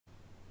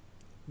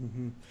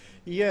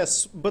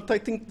Yes, but I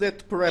think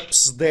that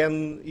perhaps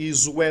then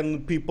is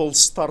when people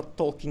start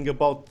talking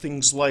about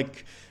things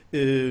like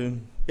uh,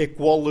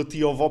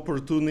 equality of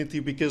opportunity,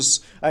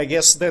 because I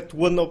guess that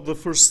one of the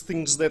first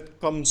things that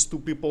comes to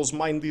people's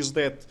mind is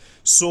that,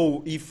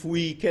 so if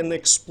we can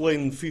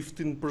explain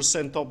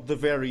 15% of the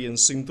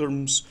variance in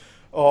terms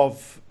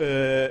of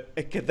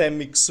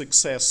academic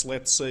success,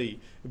 let's say,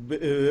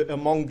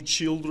 among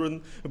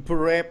children,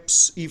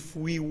 perhaps if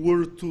we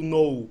were to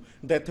know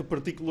that a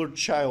particular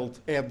child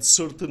had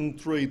certain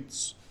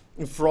traits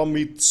from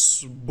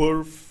its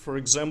birth, for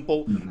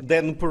example,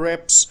 then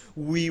perhaps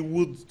we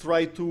would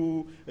try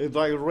to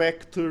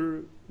direct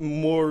her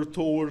more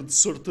towards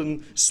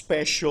certain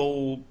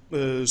special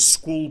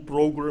school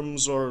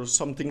programs or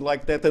something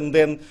like that, and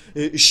then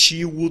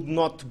she would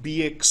not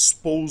be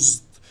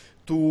exposed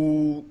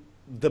to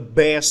the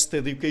best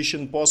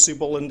education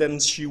possible, and then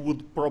she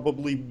would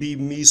probably be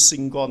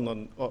missing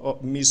on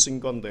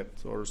that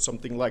or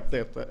something like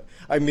that.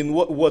 I mean,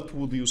 what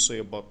would you say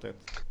about that?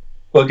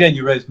 Well, again,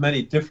 you raise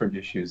many different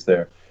issues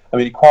there. I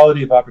mean,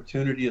 equality of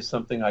opportunity is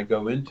something I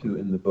go into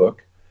in the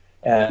book.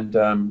 And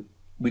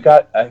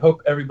I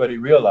hope everybody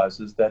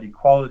realizes that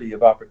equality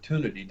of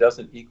opportunity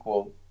doesn't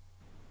equal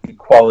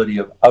equality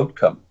of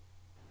outcome.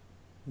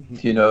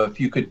 You know, if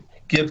you could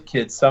give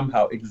kids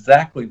somehow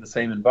exactly the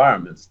same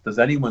environments, does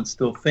anyone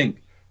still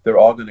think they're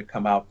all going to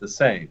come out the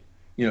same?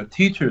 You know,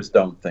 teachers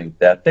don't think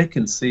that. They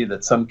can see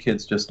that some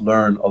kids just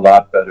learn a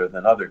lot better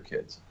than other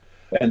kids.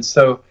 And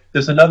so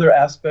there's another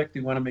aspect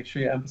you want to make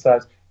sure you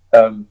emphasize.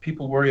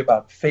 People worry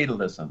about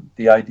fatalism,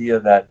 the idea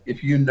that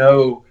if you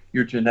know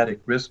your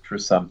genetic risk for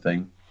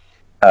something,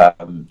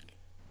 um,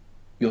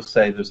 you'll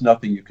say there's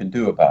nothing you can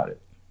do about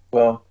it.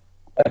 Well,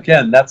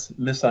 again, that's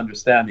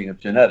misunderstanding of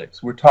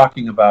genetics. We're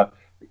talking about,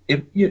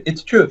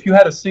 it's true, if you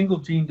had a single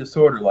gene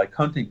disorder like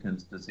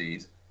Huntington's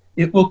disease,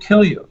 it will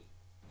kill you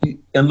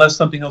unless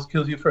something else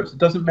kills you first. It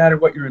doesn't matter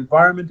what your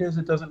environment is,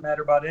 it doesn't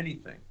matter about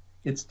anything.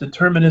 It's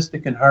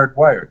deterministic and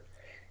hardwired.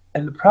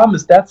 And the problem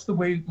is that's the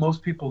way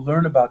most people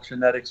learn about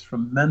genetics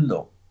from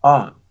Mendel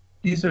on.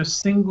 These are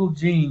single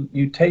gene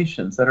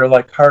mutations that are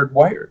like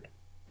hardwired.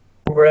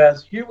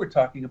 Whereas here we're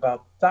talking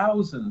about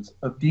thousands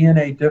of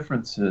DNA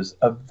differences,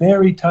 a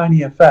very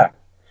tiny effect.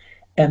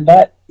 And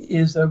that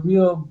is a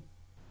real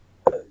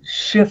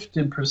shift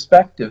in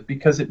perspective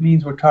because it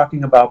means we're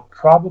talking about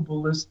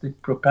probabilistic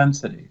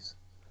propensities.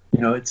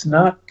 You know, it's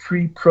not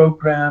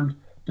pre-programmed,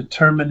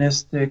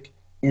 deterministic,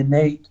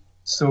 innate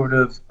sort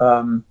of,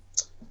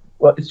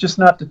 well, it's just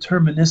not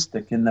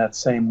deterministic in that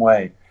same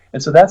way.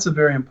 And so that's a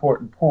very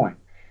important point.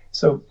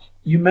 So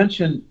you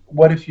mentioned,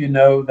 what if you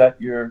know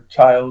that your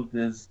child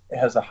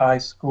has a high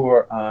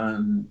score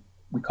on,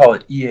 we call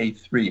it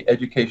EA3,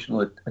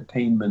 Educational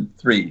Attainment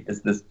 3,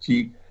 is this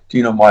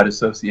genome-wide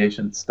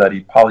association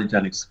study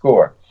polygenic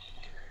score.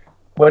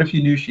 What if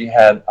you knew she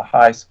had a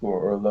high score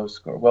or a low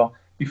score? Well,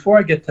 before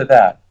I get to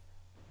that,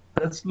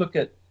 let's look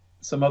at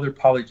some other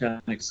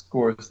polygenic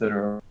scores that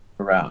are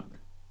around.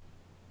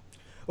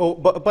 Oh,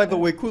 but by the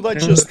way, could I There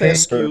was a just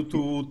ask paper. you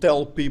to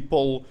tell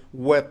people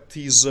what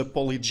is a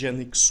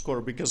polygenic score?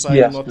 Because I'm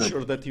Yes, not good,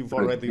 sure that you've good.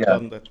 already Yeah,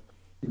 done that.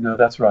 no,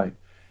 that's right.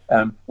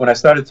 When I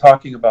started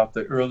talking about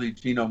the early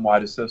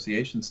genome-wide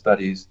association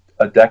studies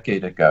a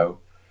decade ago,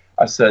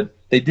 I said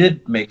they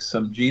did make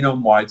some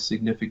genome-wide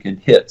significant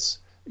hits.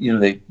 You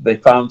know, they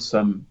found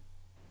some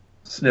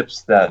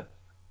SNPs that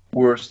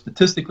were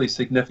statistically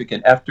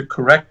significant after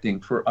correcting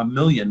for 1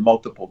 million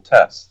multiple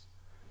tests.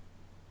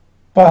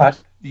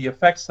 But the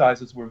effect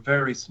sizes were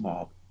very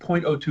small,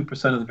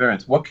 0.02% of the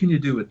variance. What can you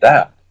do with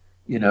that?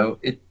 You know,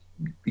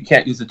 you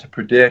can't use it to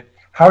predict.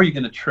 How are you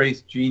going to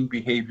trace gene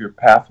behavior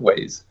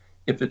pathways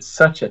if it's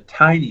such a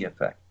tiny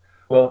effect?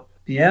 Well,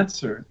 the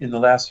answer in the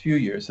last few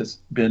years has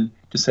been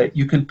to say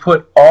you can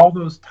put all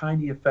those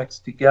tiny effects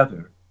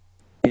together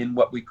in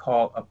what we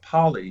call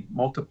a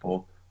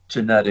multiple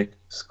genetic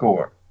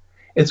score.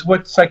 It's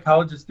what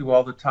psychologists do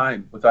all the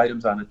time with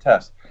items on a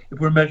test. If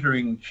we're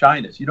measuring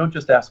shyness, you don't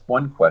just ask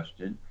one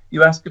question,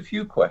 you ask a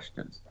few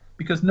questions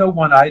because no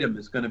one item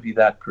is going to be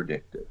that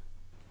predictive.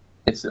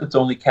 It's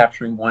only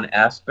capturing one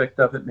aspect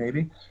of it,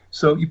 maybe.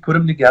 So you put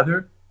them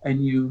together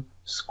and you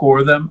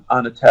score them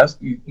on a test.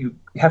 You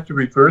have to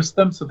reverse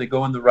them so they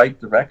go in the right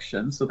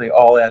direction, so they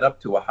all add up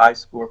to a high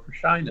score for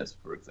shyness,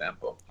 for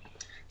example.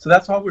 So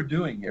that's all we're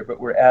doing here, but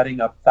we're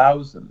adding up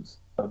thousands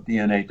of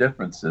DNA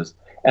differences.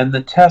 And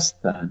the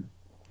test then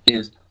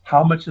is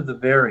how much of the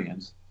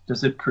variance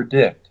does it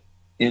predict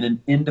in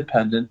an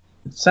independent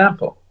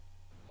sample?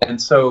 And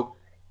so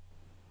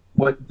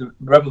what the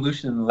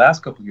revolution in the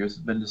last couple of years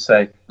has been to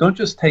say, don't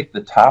just take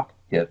the top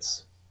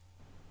hits,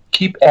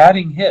 keep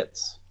adding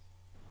hits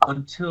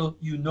until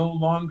you no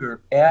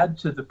longer add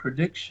to the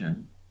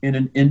prediction in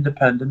an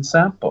independent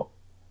sample.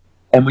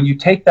 And when you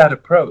take that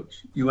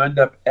approach, you end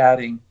up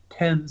adding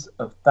tens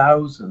of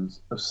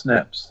thousands of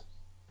SNPs.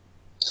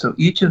 So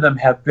each of them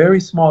have very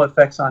small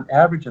effects on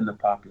average in the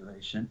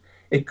population.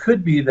 It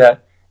could be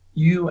that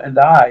you and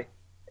I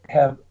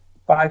have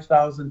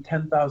 5,000,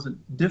 10,000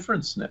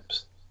 different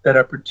SNPs that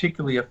are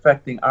particularly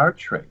affecting our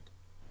trait.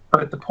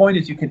 But the point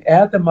is, you can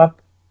add them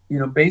up,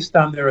 based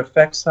on their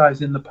effect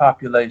size in the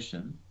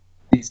population,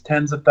 these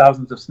tens of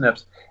thousands of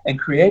SNPs, and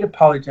create a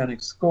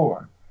polygenic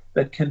score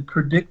that can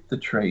predict the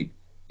trait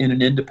in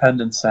an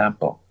independent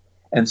sample.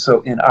 And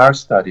so in our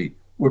study,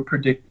 we're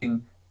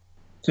predicting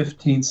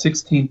 15,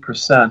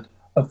 16%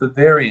 of the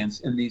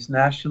variance in these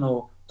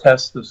national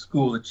tests of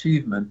school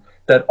achievement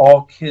that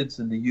all kids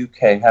in the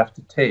UK have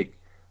to take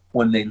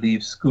when they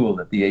leave school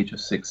at the age of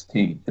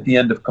 16, at the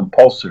end of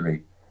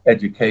compulsory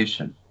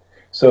education.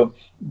 So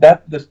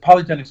this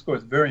polygenic score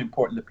is very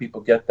important that people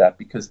get that,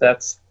 because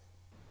that's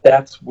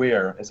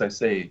where, as I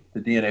say, the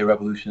DNA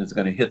revolution is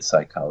going to hit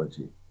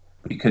psychology,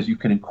 because you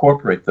can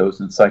incorporate those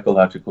in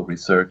psychological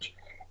research.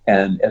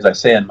 And as I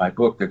say in my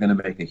book, they're going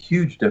to make a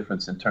huge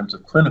difference in terms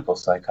of clinical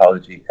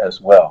psychology as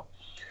well.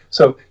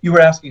 So you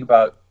were asking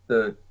about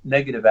the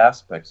negative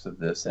aspects of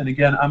this. And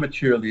again, I'm a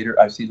cheerleader.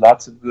 I see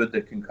lots of good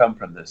that can come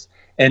from this.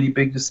 Any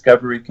big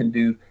discovery can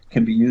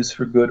be used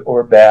for good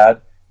or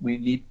bad. We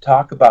need to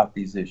talk about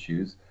these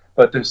issues.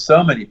 But there's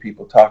so many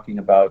people talking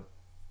about,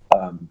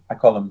 I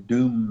call them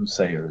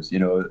doomsayers,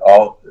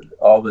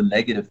 all the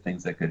negative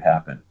things that could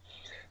happen.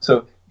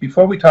 So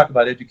before we talk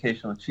about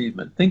educational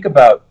achievement, think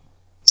about,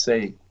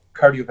 say,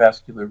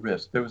 cardiovascular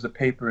risk. There was a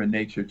paper in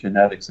Nature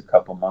Genetics a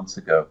couple months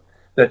ago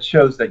that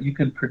shows that you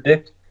can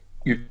predict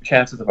your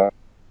chances of heart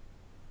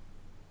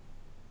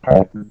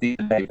attack with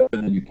DNA better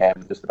than you can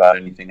with just about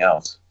anything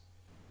else.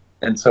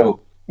 And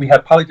so we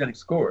have polygenic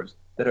scores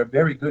that are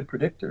very good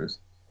predictors.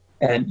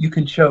 And you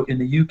can show in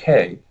the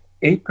UK,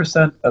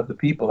 8% of the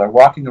people are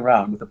walking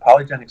around with a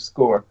polygenic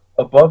score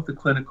above the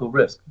clinical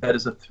risk. That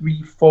is a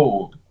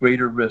 3-fold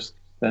greater risk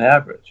than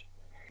average.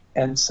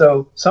 And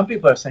so some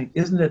people are saying,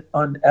 isn't it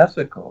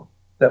unethical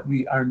that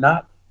we are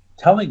not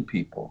telling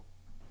people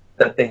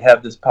that they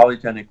have this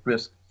polygenic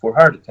risk for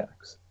heart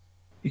attacks?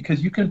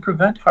 Because you can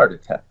prevent heart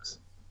attacks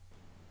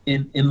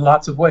in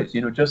lots of ways,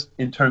 just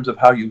in terms of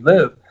how you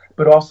live,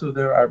 but also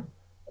there are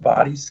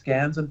body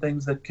scans and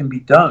things that can be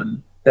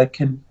done that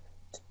can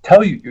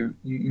tell you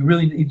you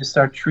really need to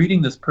start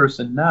treating this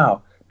person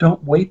now.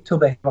 Don't wait till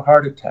they have a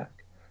heart attack.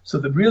 So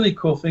the really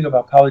cool thing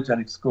about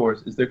polygenic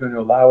scores is they're going to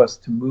allow us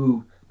to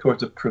move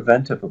towards a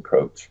preventive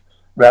approach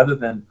rather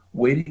than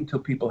waiting till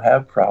people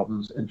have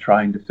problems and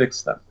trying to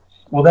fix them.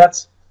 Well,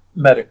 that's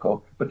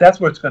medical, but that's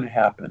where it's going to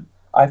happen.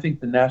 I think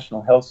the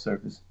National Health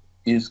Service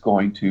is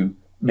going to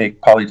make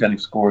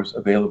polygenic scores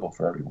available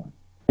for everyone.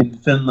 In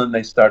Finland,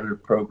 they started a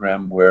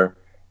program where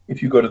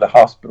if you go to the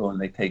hospital and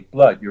they take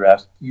blood, you're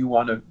asked, do you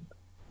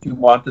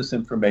want this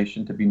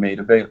information to be made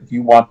available? Do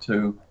you want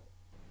to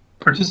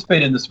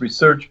participate in this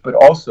research, but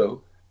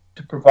also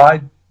to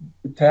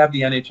have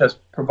the NHS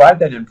provide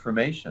that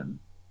information,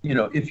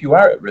 if you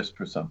are at risk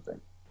for something?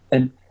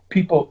 And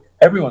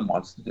everyone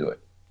wants to do it,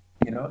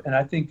 and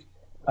I think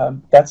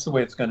that's the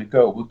way it's going to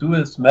go. We'll do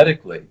this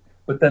medically,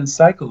 but then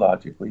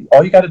psychologically,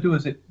 all you got to do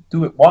is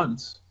do it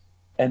once,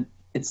 and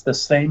it's the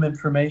same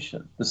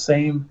information, the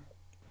same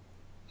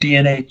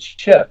DNA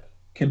chip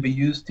can be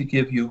used to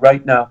give you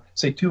right now,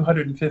 say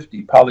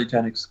 250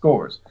 polygenic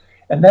scores.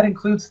 And that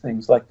includes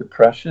things like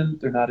depression.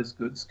 They're not as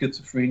good.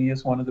 Schizophrenia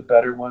is one of the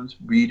better ones.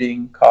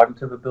 Reading,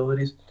 cognitive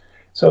abilities.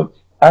 So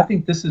I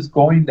think this is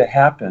going to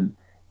happen.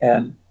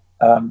 And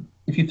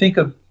if you think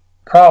of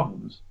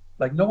problems,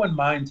 like no one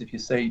minds if you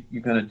say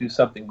you're going to do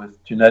something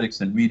with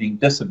genetics and reading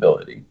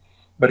disability.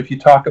 But if you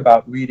talk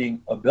about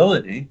reading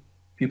ability,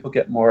 people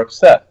get more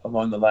upset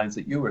along the lines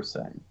that you were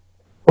saying.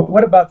 But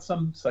what about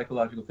some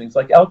psychological things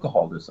like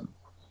alcoholism?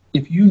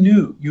 If you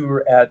knew you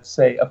were at,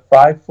 say, a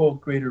 5-fold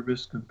greater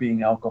risk of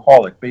being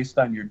alcoholic based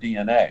on your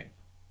DNA,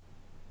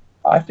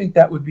 I think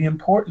that would be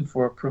important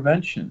for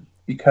prevention,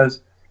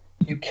 because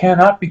you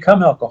cannot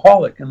become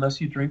alcoholic unless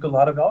you drink a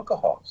lot of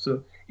alcohol.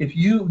 So if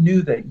you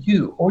knew that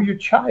you, or your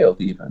child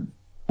even,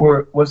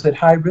 was at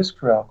high risk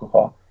for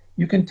alcohol,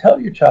 you can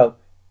tell your child,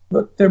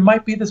 look, there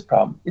might be this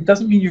problem. It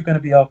doesn't mean you're going to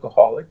be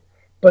alcoholic,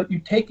 but you're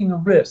taking a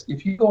risk.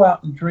 If you go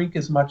out and drink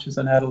as much as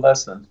an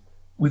adolescent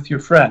with your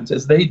friends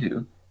as they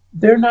do,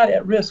 they're not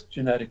at risk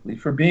genetically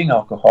for being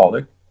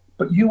alcoholic,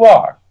 but you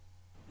are.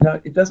 Now,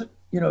 it doesn't,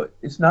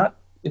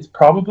 it's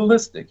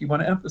probabilistic. You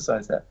want to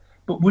emphasize that.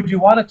 But would you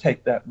want to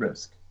take that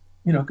risk?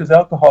 Because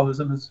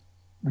alcoholism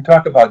we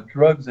talk about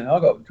drugs and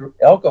alcohol.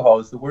 Alcohol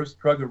is the worst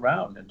drug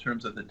around in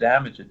terms of the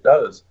damage it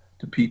does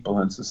to people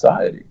and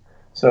society.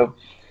 So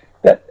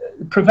that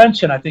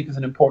prevention, I think, is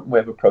an important way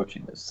of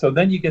approaching this. So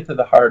then you get to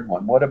the hard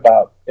one. What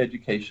about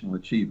educational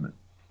achievement?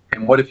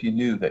 And what if you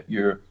knew that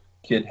your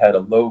kid had a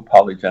low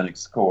polygenic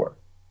score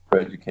for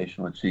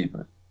educational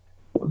achievement?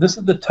 Well, this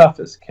is the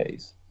toughest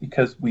case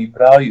because we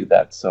value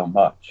that so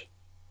much,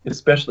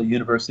 especially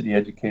university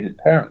educated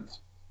parents,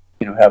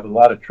 have a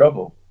lot of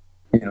trouble,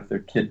 if their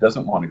kid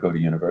doesn't want to go to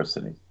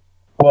university.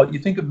 Well, you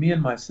think of me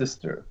and my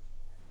sister.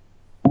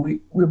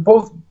 We're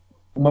both,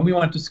 when we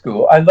went to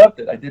school, I loved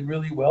it. I did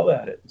really well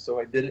at it. So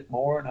I did it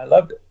more and I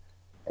loved it.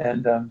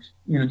 And,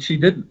 she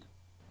didn't.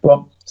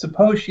 Well,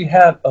 suppose she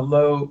had a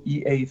low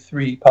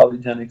EA3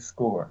 polygenic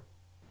score.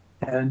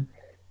 And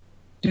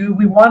do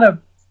we want to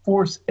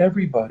force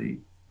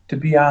everybody to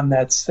be on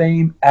that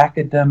same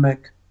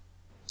academic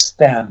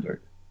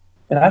standard.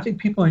 And I think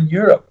people in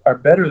Europe are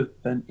better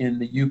than in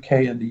the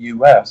UK and the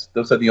US.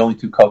 Those are the only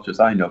two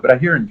cultures I know. But I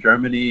hear in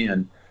Germany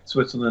and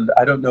Switzerland,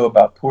 I don't know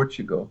about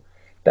Portugal,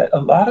 that a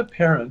lot of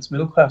parents,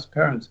 middle-class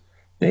parents,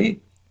 they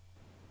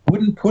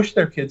wouldn't push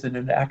their kids in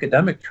an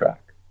academic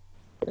track.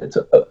 It's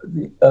I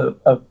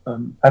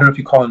don't know if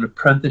you call it an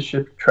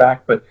apprenticeship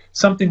track, but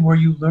something where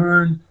you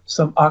learn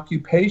some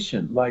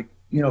occupation like,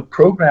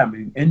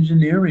 programming,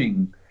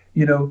 engineering.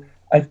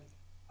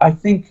 I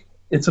think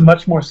it's a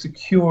much more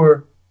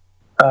secure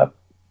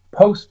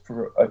post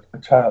for a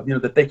child,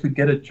 that they could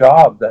get a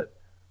job that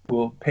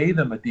will pay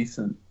them a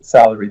decent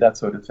salary, that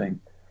sort of thing.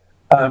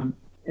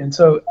 And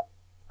so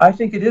I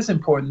think it is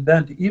important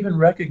then to even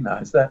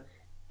recognize that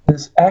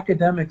this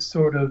academic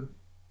sort of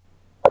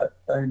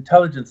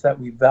intelligence that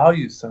we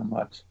value so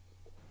much,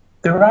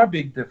 there are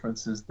big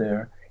differences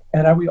there.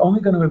 And are we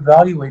only going to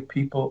evaluate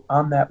people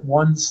on that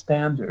one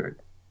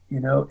standard,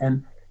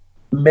 and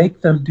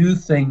make them do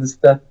things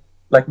that,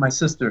 like my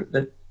sister,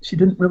 that she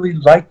didn't really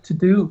like to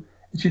do?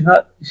 She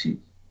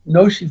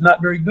knows she's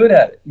not very good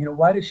at it.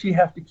 Why does she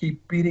have to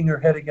keep beating her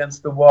head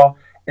against the wall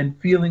and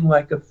feeling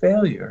like a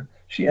failure?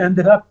 She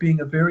ended up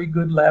being a very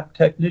good lab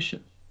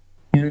technician.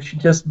 She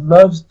just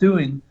loves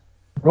doing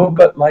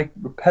robot-like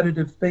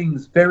repetitive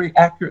things very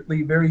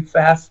accurately, very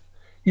fast.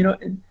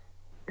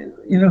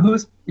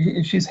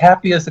 She's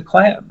happy as a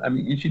clam. I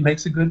mean, she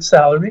makes a good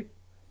salary,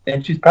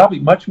 and she's probably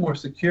much more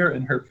secure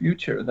in her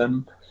future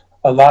than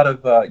a lot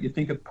of, you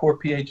think of poor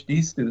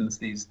PhD students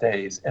these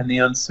days and the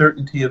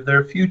uncertainty of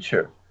their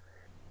future.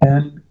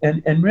 And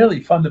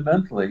really,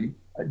 fundamentally,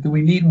 do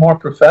we need more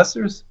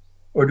professors,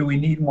 or do we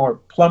need more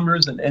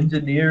plumbers and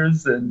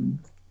engineers and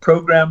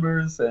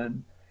programmers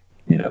and,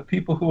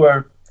 people who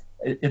are,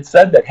 it's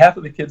said that half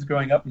of the kids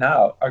growing up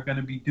now are going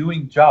to be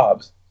doing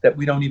jobs that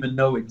we don't even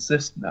know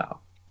exist now.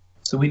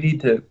 So we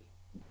need to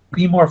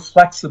be more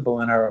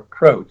flexible in our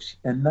approach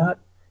and not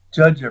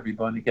judge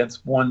everyone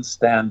against one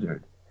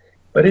standard.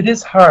 But it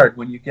is hard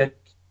when you get,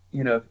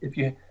 if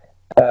you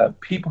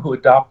people who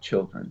adopt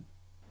children.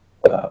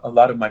 A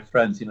lot of my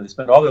friends, they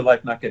spend all their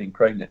life not getting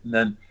pregnant, and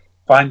then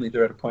finally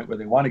they're at a point where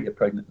they want to get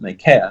pregnant and they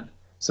can't.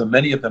 So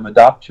many of them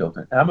adopt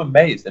children. And I'm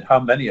amazed at how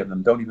many of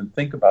them don't even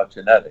think about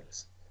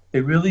genetics.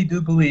 They really do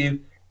believe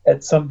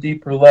at some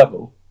deeper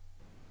level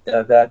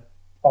that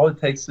all it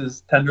takes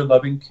is tender,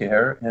 loving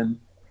care and,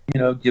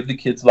 give the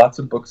kids lots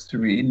of books to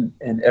read,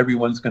 and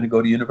everyone's going to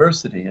go to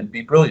university and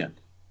be brilliant.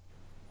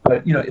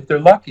 But, if they're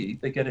lucky,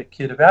 they get a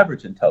kid of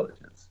average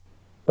intelligence.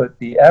 But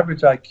the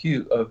average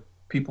IQ of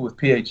people with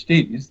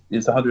PhDs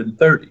is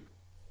 130.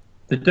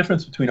 The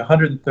difference between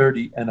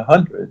 130 and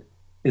 100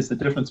 is the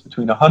difference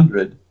between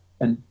 100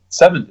 and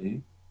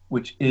 70,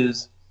 which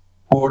is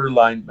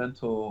borderline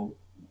mental,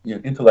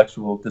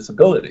 intellectual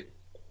disability.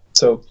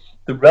 So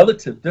the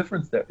relative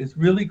difference there is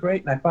really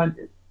great. And I find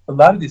a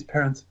lot of these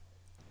parents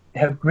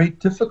have great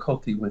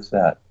difficulty with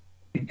that,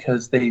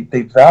 because they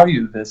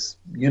value this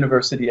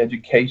university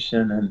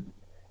education and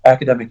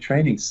academic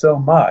training so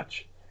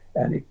much,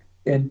 and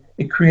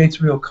it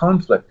creates real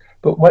conflict.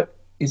 But what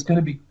is going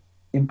to be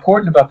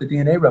important about the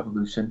DNA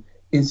revolution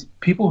is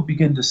people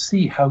begin to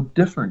see how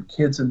different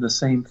kids in the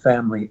same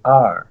family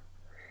are,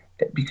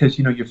 because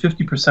you're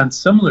 50%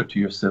 similar to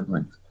your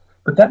siblings,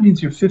 but that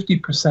means you're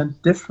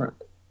 50% different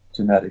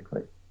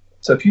genetically.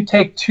 So if you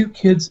take two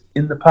kids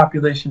in the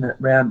population at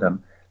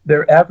random,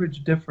 their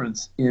average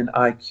difference in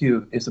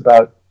IQ is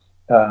about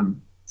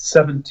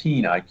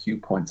 17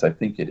 IQ points, I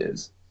think it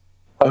is.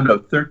 Oh no,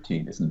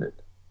 13, isn't it?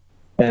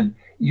 And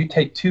you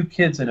take two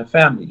kids in a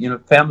family,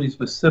 families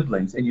with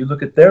siblings, and you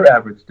look at their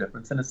average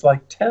difference, and it's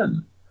like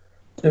 10.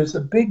 There's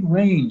a big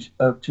range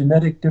of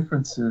genetic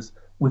differences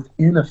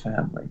within a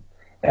family.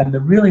 And the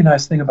really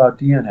nice thing about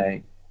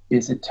DNA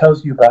is it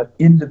tells you about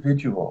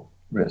individual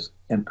risk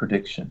and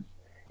prediction.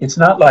 It's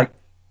not like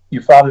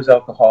your father's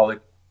alcoholic,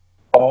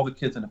 all the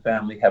kids in the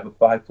family have a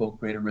 5-fold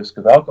greater risk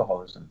of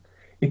alcoholism.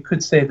 It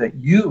could say that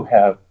you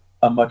have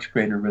a much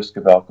greater risk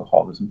of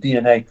alcoholism.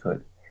 DNA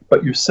could,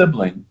 but your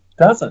sibling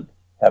doesn't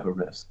have a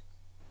risk.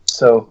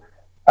 So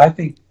I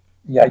think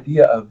the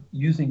idea of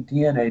using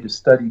DNA to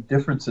study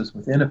differences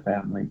within a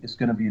family is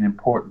going to be an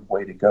important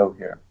way to go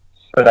here.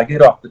 But I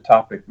get off the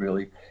topic,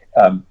 really,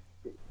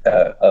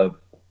 of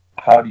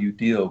how do you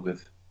deal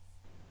with,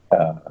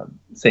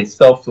 say,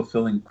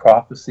 self-fulfilling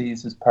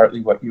prophecies is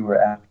partly what you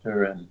were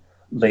after, and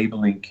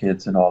labeling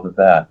kids and all of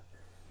that.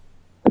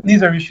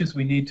 These are issues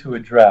we need to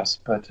address,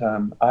 but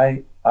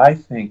I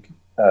think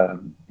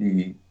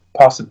the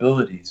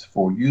possibilities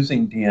for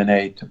using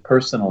DNA to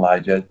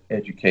personalize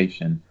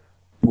education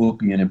will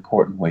be an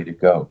important way to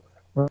go.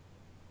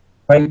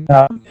 Right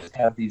now, we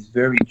have these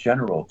very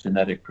general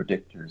genetic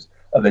predictors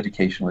of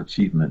educational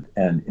achievement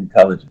and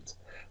intelligence.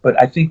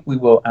 But I think we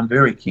will, I'm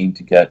very keen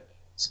to get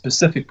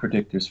specific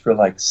predictors for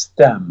like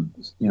STEM,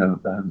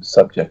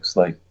 subjects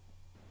like,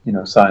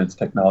 science,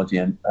 technology,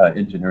 and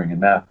engineering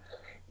and math,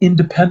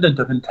 independent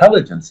of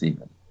intelligence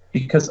even.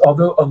 Because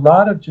although a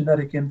lot of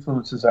genetic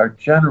influences are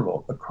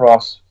general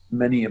across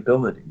many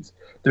abilities.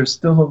 There's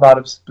still a lot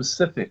of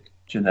specific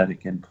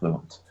genetic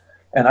influence.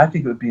 And I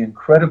think it would be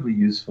incredibly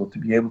useful to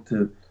be able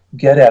to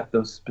get at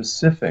those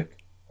specific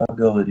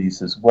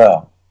abilities as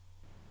well.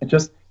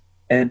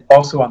 And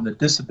also on the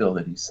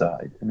disability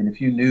side. I mean,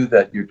 if you knew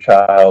that your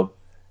child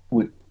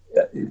would,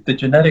 if the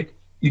genetic,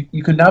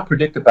 you can now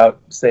predict about,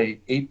 say,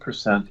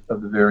 8%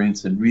 of the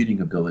variance in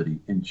reading ability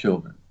in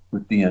children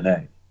with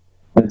DNA.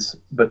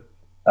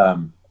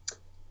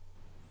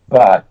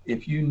 But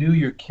if you knew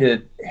your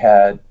kid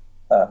had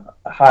a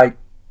high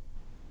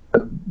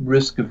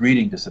risk of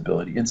reading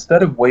disability,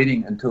 instead of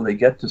waiting until they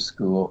get to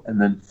school and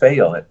then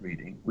fail at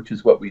reading, which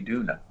is what we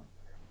do now,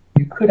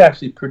 you could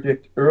actually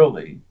predict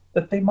early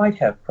that they might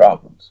have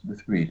problems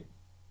with reading.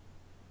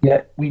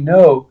 Yet we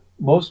know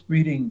most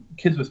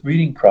kids with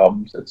reading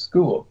problems at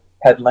school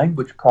had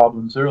language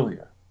problems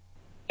earlier.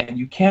 And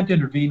you can't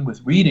intervene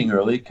with reading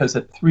early because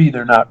at 3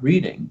 they're not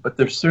reading, but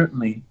they're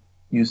certainly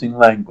using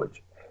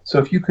language. So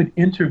if you could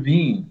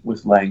intervene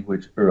with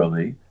language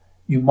early,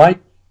 you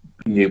might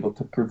be able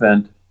to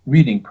prevent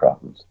reading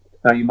problems.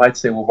 Now you might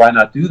say, well, why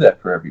not do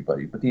that for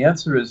everybody? But the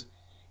answer is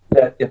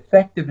that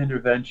effective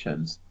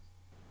interventions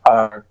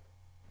are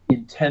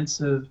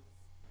intensive,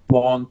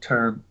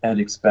 long-term, and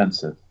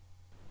expensive.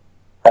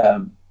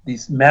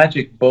 These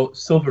magic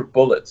silver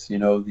bullets,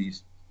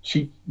 these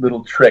cheap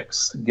little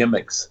tricks,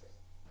 gimmicks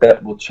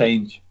that will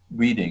change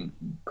reading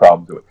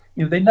problems,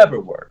 they never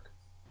work.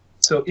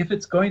 So if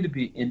it's going to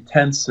be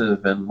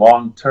intensive and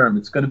long-term,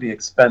 it's going to be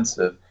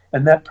expensive,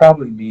 and that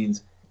probably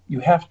means you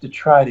have to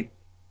try to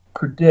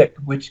predict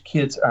which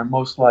kids are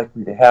most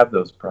likely to have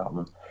those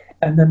problems,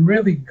 and then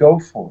really go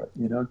for it.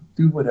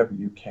 Do whatever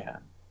you can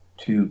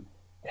to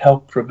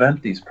help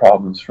prevent these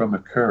problems from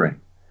occurring.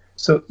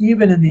 So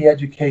even in the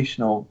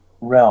educational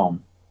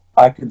realm,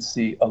 I can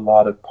see a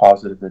lot of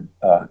positive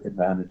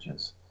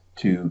advantages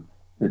to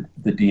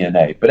the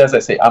DNA. But as I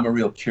say, I'm a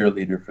real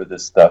cheerleader for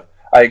this stuff.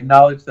 I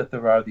acknowledge that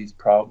there are these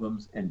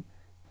problems and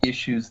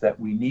issues that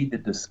we need to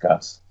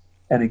discuss.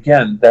 And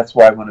again, that's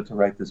why I wanted to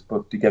write this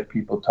book, to get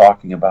people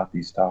talking about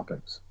these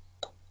topics.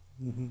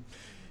 Mm-hmm.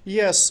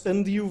 Yes,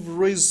 and you've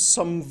raised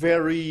some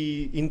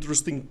very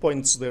interesting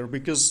points there,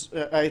 because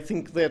I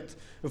think that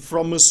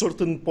from a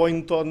certain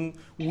point on,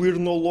 we're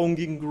no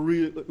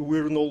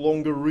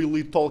longer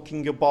really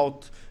talking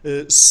about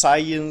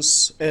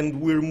science, and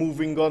we're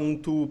moving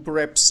on to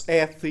perhaps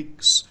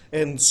ethics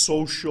and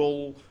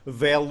social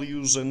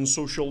values and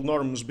social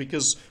norms.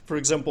 Because, for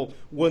example,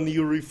 when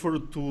you refer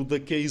to the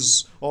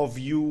case of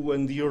you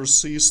and your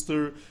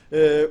sister,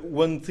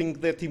 one thing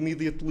that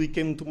immediately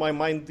came to my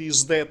mind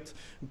is that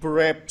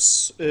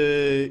perhaps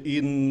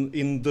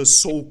in the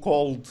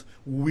so-called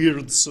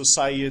weird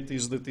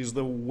societies, that is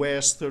the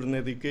Western,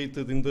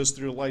 educated,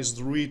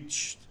 industrialized,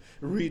 rich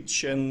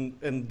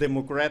and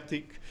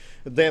democratic,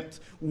 that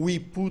we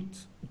put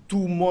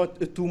too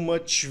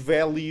much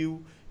value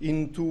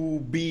into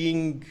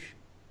being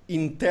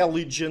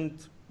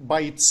intelligent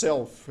by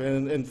itself.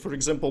 And for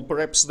example,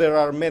 perhaps there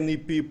are many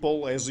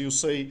people, as you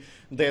say,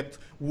 that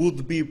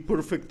would be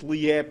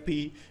perfectly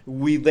happy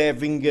with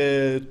having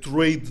a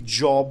trade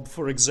job,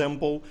 for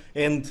example.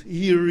 And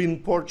here in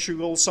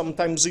Portugal,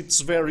 sometimes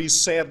it's very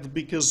sad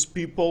because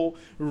people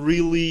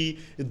really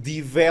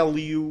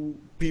devalue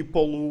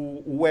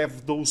people who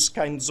have those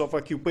kinds of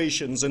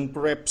occupations, and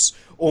perhaps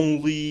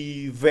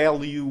only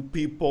value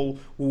people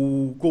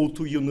who go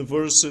to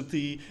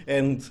university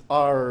and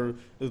are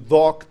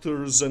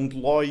doctors and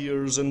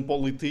lawyers and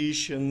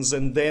politicians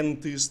and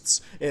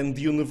dentists and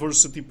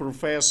university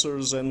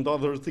professors and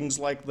other things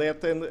like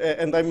that.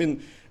 And I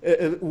mean,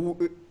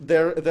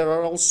 there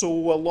are also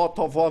a lot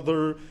of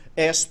other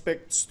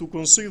aspects to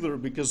consider,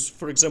 because,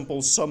 for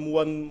example,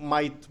 someone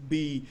might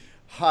be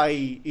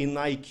high in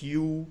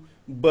IQ,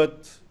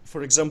 but,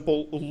 for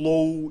example,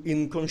 low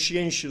in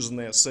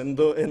conscientiousness, and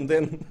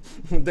then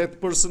that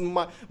person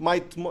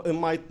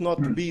might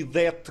not be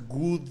that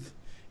good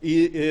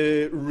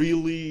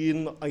really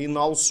in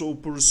also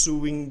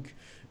pursuing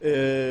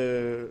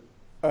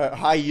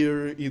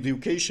higher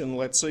education,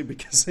 let's say,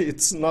 because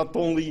it's not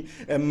only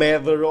a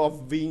matter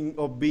of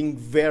being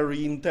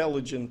very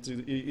intelligent.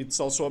 It's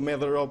also a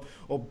matter of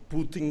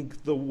putting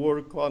the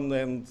work on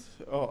and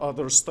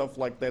other stuff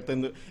like that,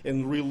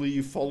 and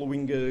really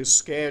following a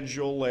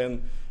schedule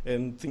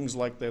and things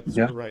like that.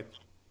 Yeah. Right.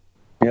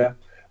 Yeah.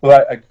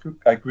 Well,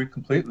 I agree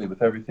completely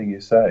with everything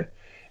you say.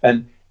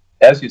 And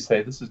as you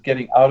say, this is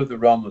getting out of the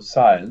realm of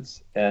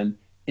science and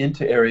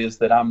into areas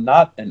that I'm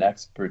not an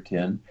expert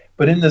in.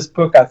 But in this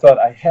book, I thought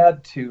I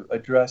had to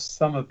address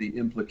some of the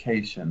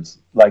implications,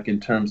 like in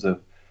terms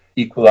of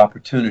equal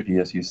opportunity,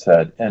 as you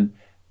said, and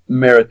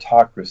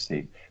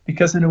meritocracy.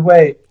 Because in a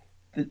way,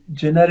 the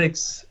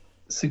genetics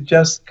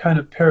suggests kind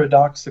of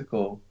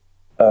paradoxical,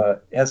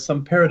 has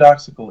some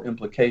paradoxical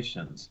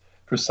implications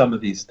for some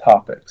of these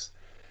topics.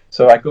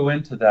 So I go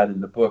into that in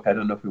the book. I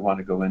don't know if we want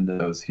to go into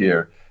those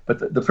here.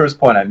 But the first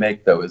point I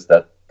make, though, is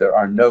that there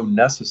are no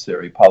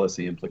necessary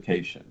policy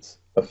implications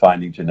of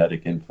finding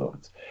genetic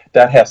influence.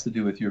 That has to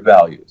do with your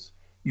values.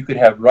 You could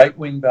have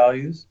right-wing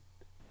values,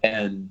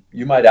 and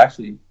you might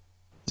actually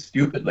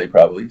stupidly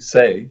probably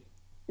say,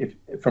 if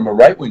from a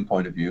right-wing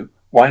point of view,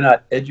 why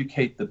not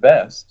educate the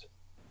best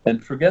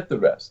and forget the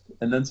rest?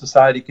 And then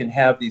society can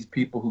have these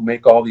people who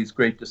make all these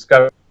great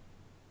discoveries.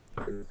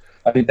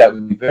 I think that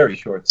would be very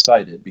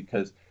short-sighted,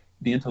 because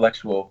the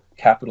intellectual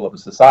capital of a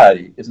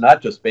society is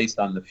not just based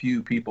on the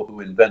few people who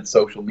invent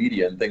social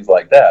media and things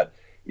like that.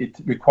 It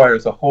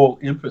requires a whole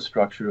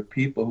infrastructure of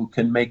people who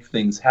can make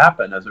things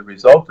happen as a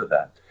result of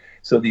that.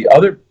 So the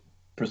other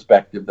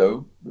perspective,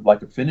 though,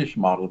 like a Finnish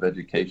model of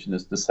education,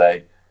 is to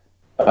say,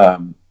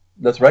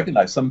 let's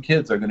recognize some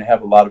kids are going to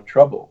have a lot of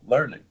trouble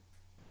learning.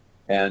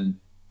 And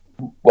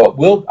what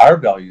will our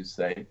values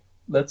say?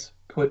 Let's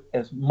put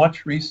as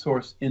much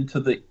resource into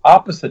the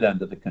opposite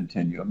end of the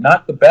continuum,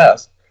 not the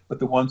best, but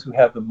the ones who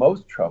have the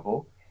most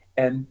trouble,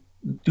 and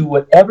do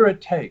whatever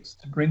it takes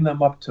to bring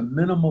them up to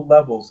minimal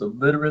levels of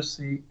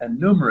literacy and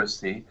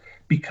numeracy,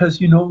 because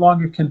you no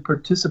longer can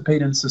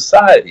participate in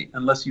society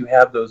unless you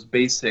have those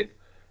basic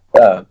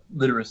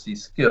literacy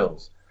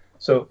skills.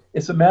 So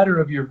it's a matter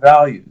of your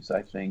values,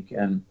 I think,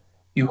 and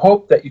you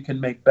hope that you can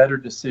make better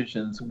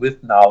decisions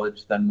with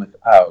knowledge than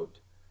without.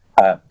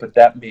 But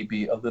that may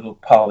be a little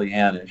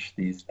Pollyannish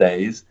these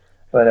days.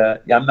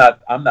 But I'm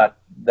not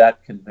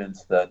that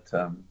convinced that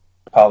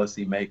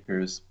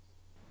policymakers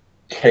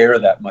care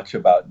that much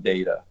about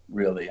data,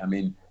 really. I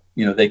mean,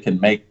 they can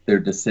make their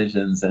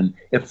decisions, and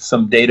if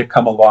some data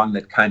come along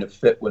that kind of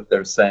fit what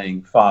they're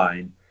saying,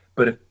 fine.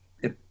 But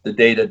if the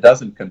data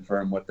doesn't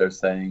confirm what they're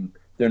saying,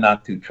 they're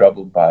not too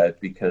troubled by it,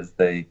 because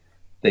they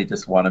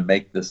just want to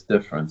make this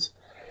difference.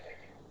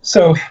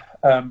 So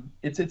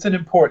it's an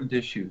important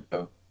issue,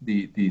 though,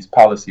 these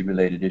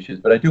policy-related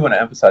issues. But I do want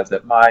to emphasize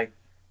that my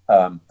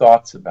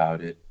thoughts about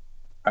it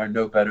are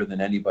no better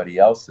than anybody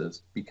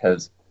else's,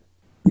 because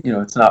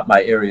it's not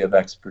my area of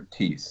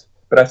expertise.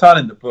 But I thought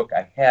in the book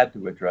I had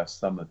to address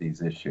some of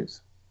these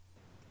issues.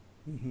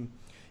 Mm-hmm.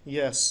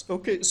 Yes.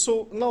 Okay.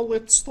 So now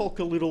let's talk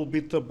a little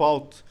bit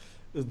about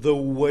the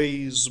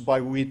ways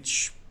by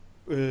which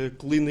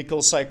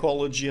clinical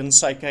psychology and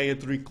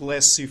psychiatry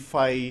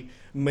classify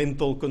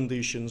mental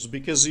conditions,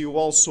 because you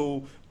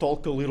also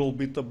talk a little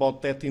bit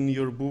about that in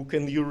your book,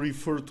 and you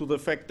refer to the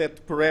fact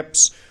that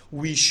perhaps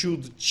we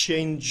should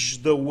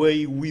change the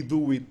way we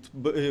do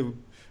it.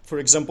 For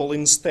example,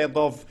 instead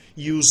of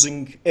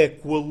using a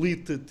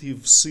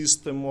qualitative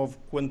system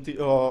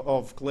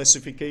of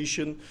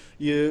classification,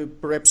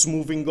 perhaps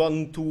moving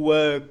on to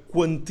a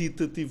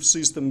quantitative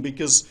system,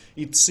 because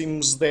it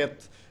seems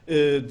that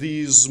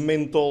these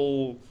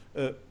mental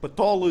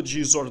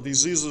pathologies or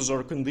diseases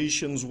or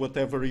conditions,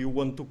 whatever you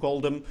want to call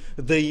them,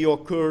 they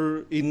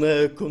occur in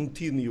a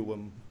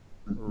continuum.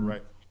 Mm-hmm.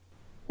 Right.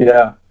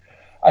 Yeah,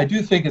 I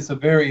do think it's a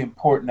very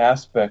important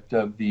aspect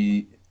of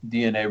the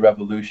DNA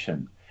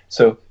revolution.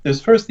 So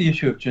there's first the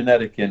issue of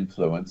genetic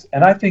influence,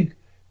 and I think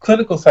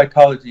clinical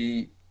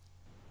psychology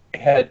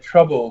had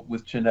trouble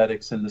with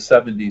genetics in the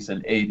 70s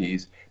and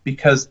 80s,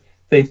 because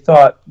they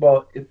thought,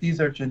 well, if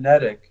these are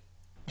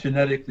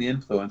genetically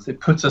influenced, it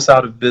puts us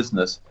out of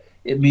business.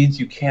 It means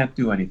you can't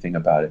do anything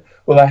about it.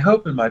 Well, I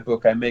hope in my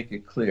book I make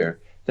it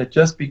clear that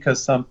just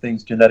because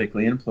something's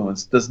genetically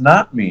influenced does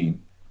not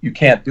mean you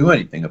can't do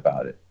anything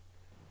about it.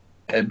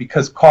 And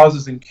because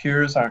causes and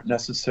cures aren't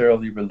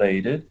necessarily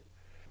related,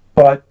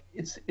 but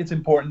it's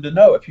important to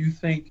know, if you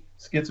think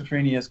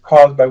schizophrenia is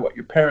caused by what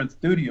your parents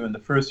do to you in the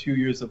first few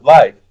years of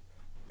life,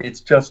 it's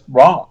just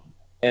wrong.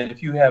 And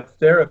if you have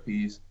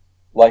therapies,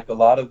 like a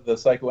lot of the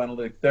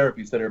psychoanalytic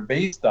therapies that are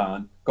based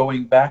on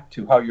going back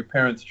to how your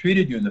parents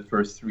treated you in the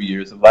first 3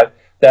 years of life,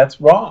 that's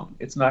wrong.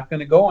 It's not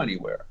going to go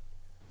anywhere.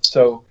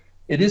 So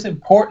it is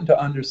important to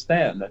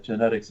understand that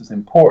genetics is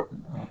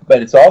important,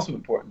 but it's also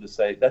important to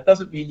say that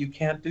doesn't mean you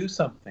can't do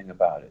something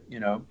about it.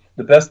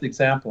 The best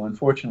example,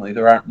 unfortunately,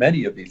 there aren't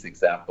many of these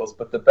examples,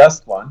 but the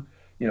best one,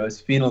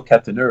 is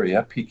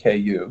phenylketonuria,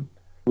 PKU,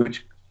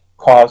 which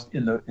caused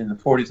in the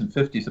 40s and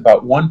 50s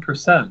about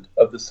 1%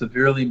 of the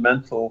severely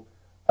mental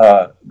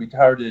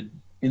retarded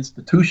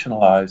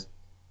institutionalized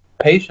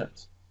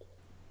patients.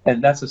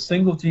 And that's a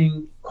single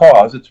gene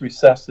cause. It's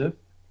recessive,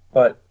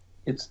 but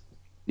it's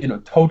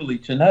totally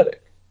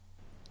genetic.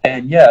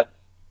 And yet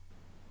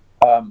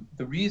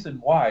the reason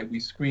why we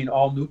screen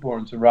all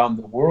newborns around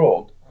the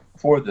world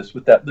for this,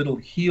 with that little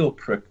heel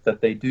prick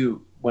that they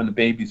do when the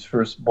baby's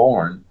first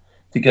born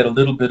to get a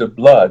little bit of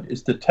blood,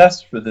 is to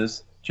test for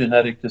this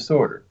genetic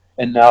disorder,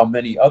 and now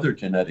many other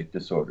genetic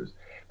disorders.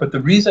 But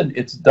the reason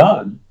it's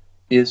done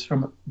is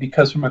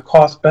because from a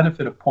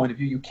cost-benefit point of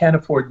view, you can't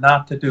afford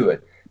not to do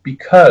it,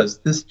 because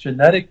this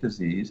genetic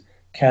disease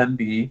can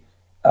be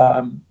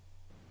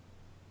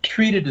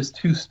treated as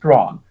too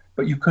strong,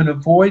 but you can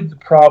avoid the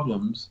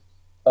problems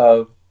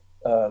of,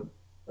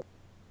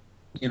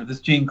 this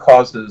gene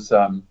causes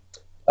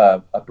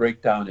a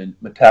breakdown in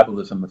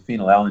metabolism of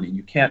phenylalanine.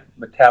 You can't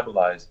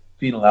metabolize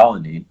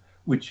phenylalanine,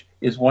 which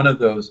is one of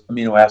those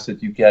amino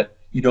acids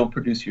you don't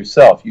produce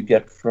yourself, you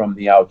get from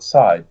the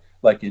outside,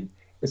 like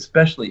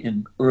especially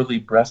in early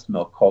breast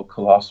milk called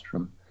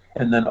colostrum,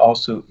 and then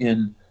also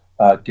in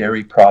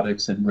dairy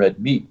products and red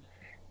meat.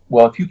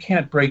 well, if you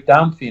can't break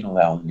down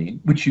phenylalanine,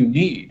 which you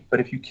need,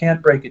 but if you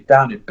can't break it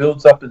down, it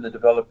builds up in the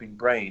developing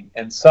brain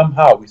and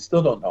somehow, we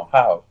still don't know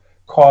how,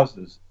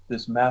 causes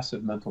this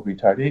massive mental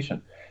retardation.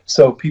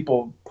 So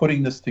people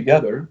putting this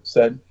together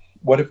said,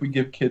 what if we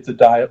give kids a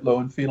diet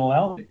low in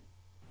phenylalanine?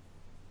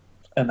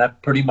 And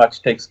that pretty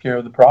much takes care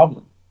of the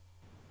problem.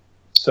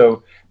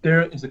 So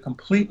there is a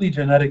completely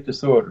genetic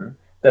disorder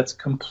that's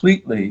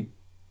completely,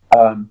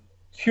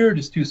 cured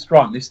is too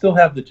strong. They still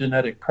have the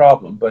genetic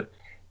problem, but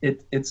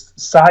it's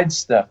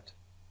sidestepped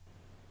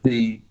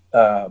the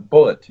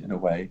bullet in a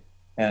way,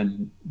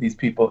 and these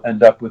people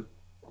end up with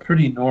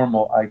pretty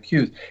normal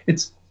IQs.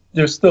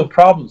 There's still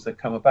problems that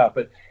come about,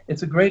 but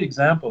it's a great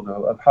example,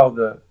 though, of how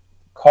the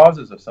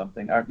causes of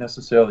something aren't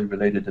necessarily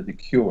related to the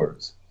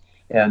cures.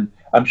 And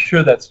I'm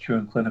sure that's true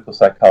in clinical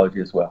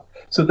psychology as well.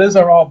 So those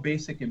are all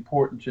basic,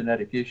 important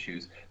genetic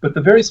issues. But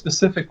the very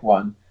specific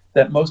one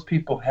that most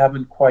people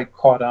haven't quite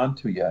caught on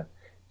to yet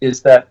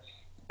is that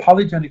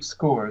polygenic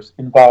scores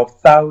involve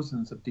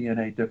thousands of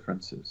DNA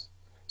differences.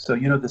 So,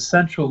 you know, the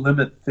central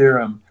limit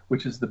theorem,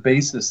 which is the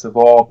basis of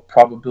all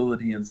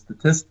probability and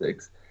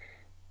statistics,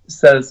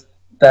 says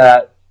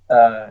that,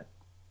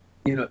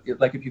 you know,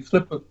 like if you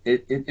flip,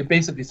 it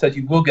basically says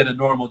you will get a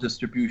normal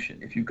distribution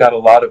if you've got a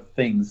lot of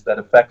things that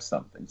affect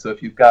something. So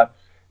if you've got,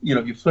 you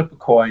know, if you flip a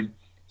coin,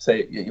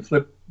 say you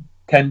flip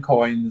 10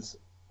 coins,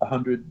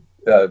 100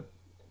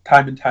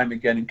 time and time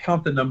again, and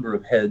count the number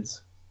of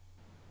heads,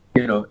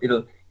 you know,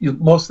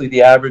 mostly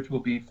the average will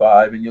be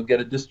 5, and you'll get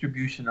a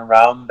distribution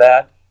around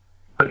that,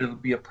 but it'll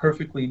be a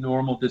perfectly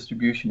normal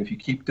distribution if you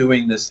keep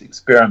doing this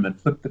experiment.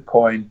 Flip the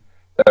coin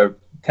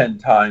 10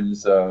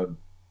 times,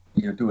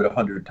 you know, do it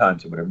 100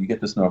 times or whatever, you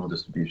get this normal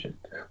distribution.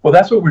 Well,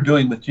 that's what we're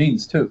doing with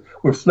genes too.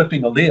 We're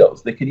flipping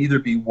alleles. They can either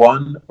be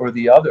one or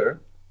the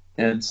other,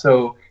 and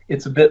so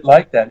it's a bit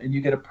like that, and you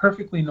get a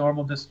perfectly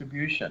normal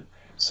distribution.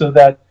 So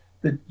that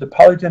the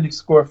polygenic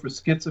score for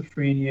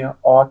schizophrenia,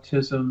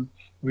 autism,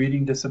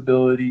 reading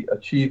disability,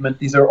 achievement,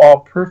 these are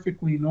all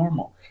perfectly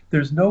normal.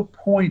 There's no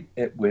point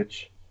at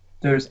which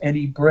there's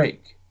any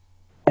break.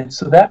 And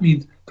so that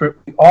means we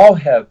all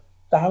have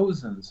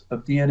thousands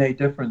of DNA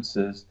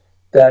differences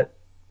that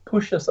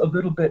push us a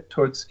little bit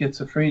towards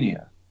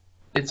schizophrenia.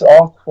 It's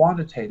all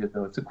quantitative,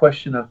 though. It's a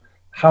question of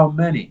how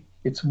many.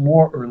 It's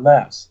more or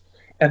less.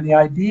 And the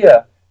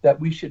idea that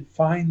we should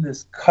find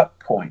this cut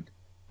point,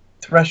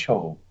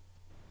 threshold,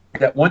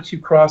 that once you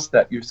cross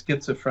that, you're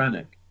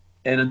schizophrenic.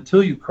 And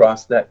until you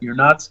cross that, you're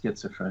not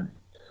schizophrenic.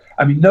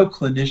 I mean, no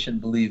clinician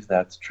believes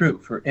that's true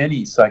for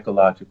any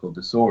psychological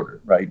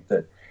disorder, right?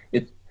 That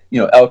it's,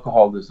 you know,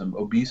 alcoholism,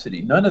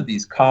 obesity, none of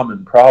these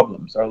common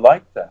problems are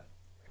like that.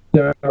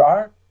 There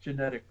are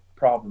genetic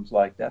problems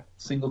like that,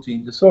 single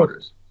gene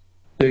disorders.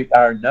 They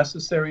are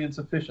necessary and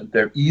sufficient.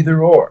 They're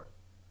either or.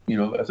 You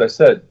know, as I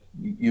said,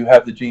 you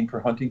have the gene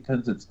for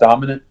Huntington's, it's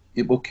dominant,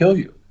 it will kill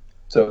you.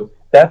 So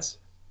that's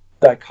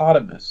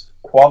dichotomous,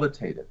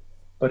 qualitative.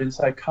 But in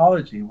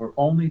psychology, we're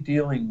only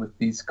dealing with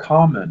these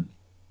common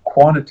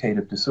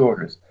quantitative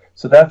disorders.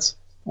 So that's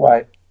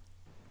why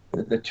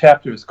the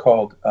chapter is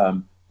called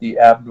The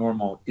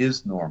Abnormal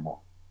is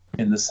Normal,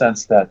 in the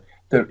sense that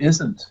there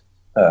isn't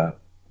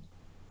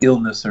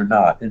illness or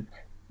not. And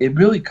it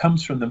really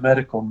comes from the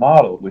medical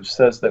model, which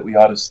says that we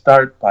ought to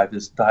start by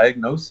this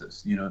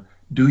diagnosis, you know,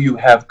 do you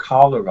have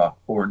cholera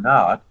or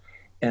not?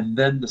 And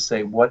then to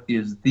say, what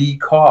is the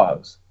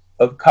cause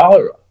of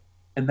cholera?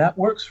 And that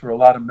works for a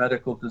lot of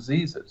medical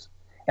diseases,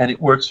 and it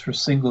works for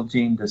single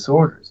gene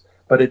disorders,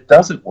 but it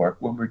doesn't work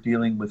when we're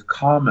dealing with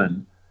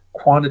common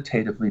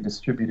quantitatively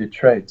distributed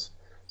traits.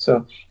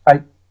 So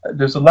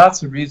there's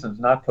lots of reasons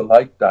not to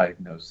like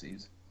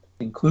diagnoses,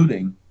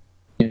 including,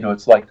 you know,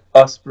 it's like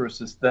us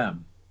versus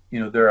them.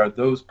 You know, there are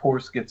those poor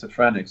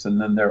schizophrenics, and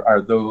then there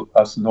are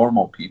us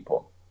normal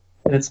people.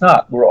 And it's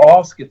not. We're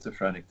all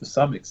schizophrenic to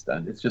some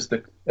extent. It's just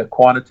a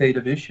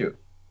quantitative issue.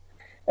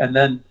 And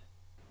then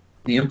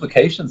the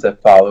implications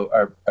that follow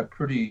are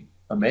pretty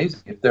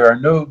amazing. If there are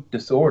no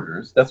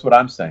disorders, that's what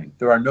I'm saying.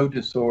 There are no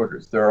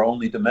disorders. There are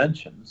only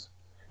dimensions.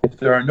 If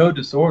there are no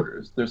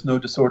disorders, there's no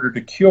disorder to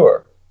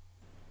cure.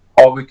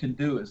 All we can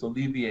do is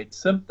alleviate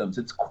symptoms.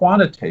 It's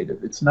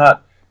quantitative. It's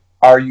not,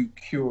 are you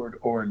cured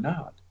or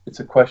not? It's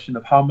a question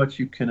of how much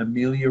you can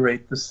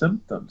ameliorate the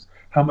symptoms,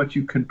 how much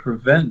you can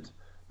prevent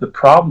the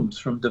problems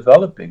from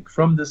developing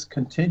from this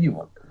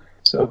continuum.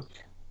 So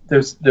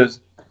there's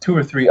 2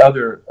 or 3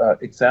 other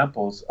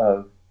examples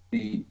of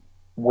the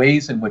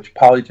ways in which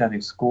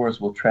polygenic scores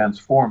will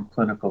transform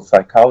clinical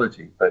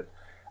psychology. But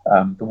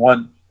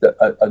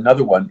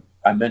another one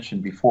I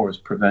mentioned before is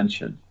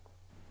prevention.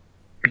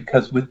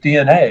 Because with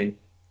DNA,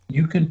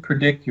 you can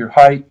predict your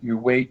height, your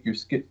weight, your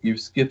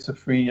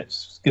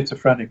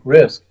schizophrenic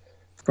risk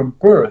from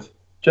birth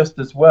just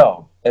as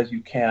well as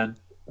you can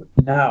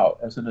now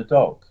as an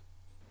adult.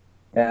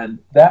 And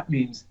that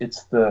means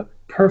it's the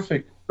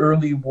perfect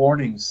early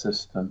warning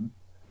system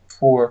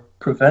for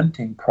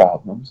preventing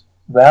problems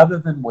rather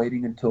than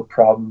waiting until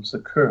problems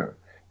occur.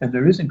 And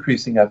there is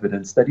increasing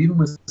evidence that even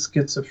with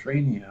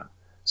schizophrenia,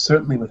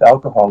 certainly with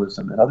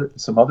alcoholism and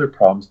some other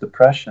problems,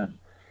 depression,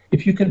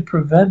 if you can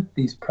prevent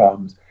these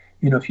problems,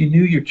 if you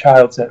knew your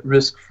child's at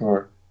risk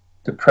for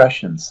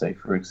depression, say,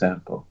 for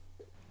example,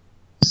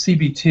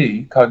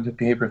 CBT, cognitive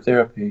behavior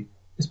therapy,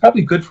 is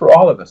probably good for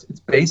all of us. It's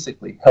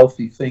basically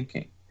healthy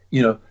thinking.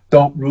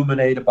 Don't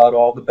ruminate about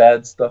all the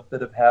bad stuff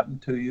that have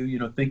happened to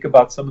you. Think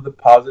about some of the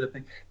positive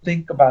things.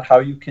 Think about how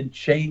you can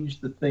change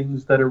the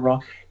things that are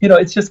wrong.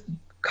 It's just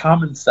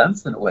common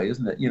sense in a way,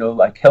 isn't it?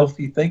 Like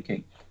healthy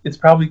thinking. It's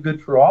probably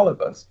good for all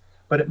of us,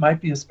 but it might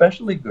be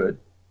especially good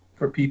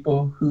for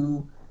people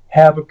who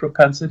have a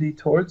propensity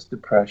towards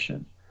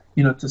depression,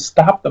 to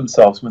stop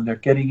themselves when they're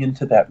getting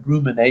into that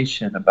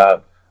rumination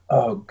about,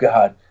 oh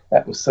God,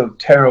 that was so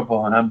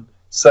terrible and I'm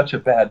such a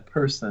bad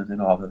person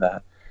and all of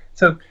that.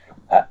 So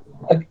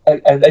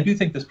I do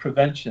think this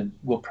prevention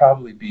will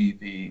probably be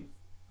the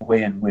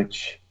way in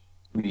which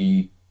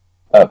we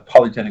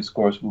polygenic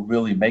scores will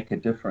really make a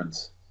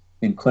difference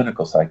in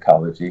clinical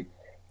psychology.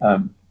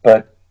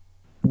 But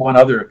one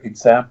other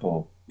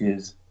example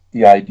is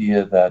the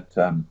idea that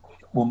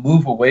we'll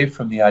move away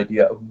from the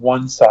idea of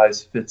one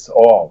size fits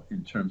all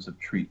in terms of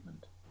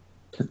treatment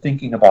to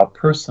thinking about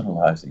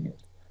personalizing it.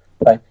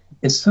 Like,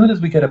 as soon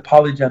as we get a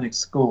polygenic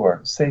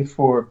score, say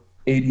for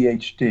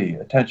ADHD,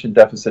 attention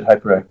deficit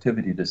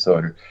hyperactivity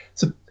disorder,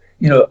 so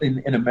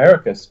in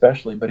America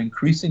especially, but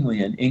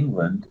increasingly in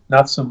England,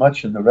 not so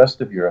much in the rest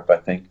of Europe, I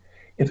think,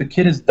 if a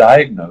kid is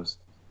diagnosed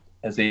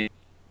as ADHD,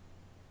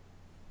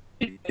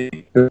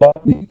 they're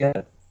likely to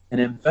get an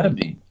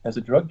amphetamine as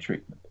a drug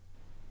treatment,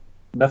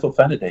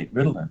 methylphenidate,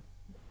 Ritalin.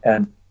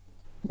 And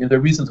there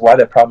are reasons why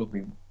that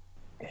probably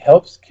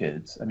helps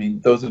kids. I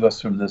mean, those of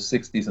us from the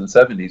 60s and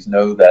 70s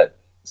know that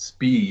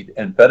speed,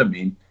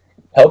 amphetamine,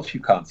 helps you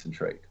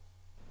concentrate.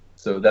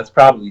 So that's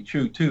probably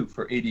true too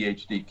for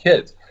ADHD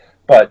kids.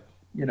 But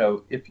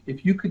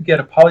if you could get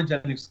a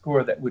polygenic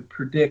score that would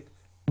predict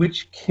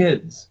which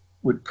kids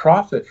would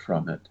profit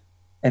from it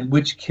and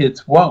which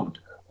kids won't,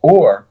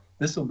 or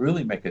this will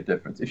really make a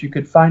difference, if you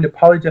could find a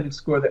polygenic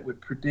score that would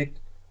predict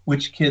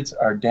which kids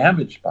are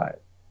damaged by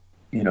it,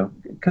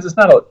 because it's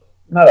not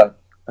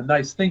a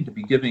nice thing to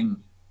be giving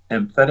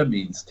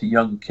amphetamines to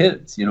young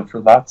kids, for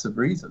lots of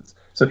reasons.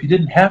 So if you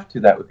didn't have to,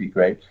 that would be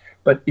great.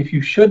 But if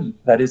you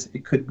shouldn't, that is,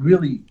 it could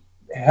really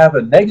have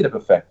a negative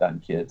effect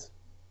on kids.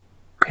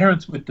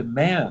 Parents would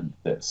demand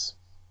this.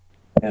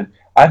 And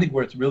I think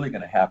where it's really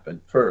going to happen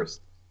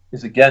first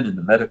is, again, in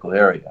the medical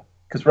area.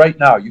 Because right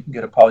now, you can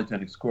get a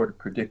polygenic score to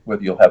predict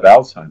whether you'll have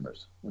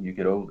Alzheimer's when you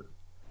get older.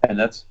 And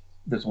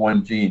there's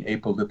one gene,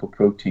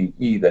 apolipoprotein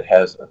E, that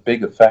has a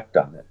big effect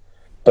on it.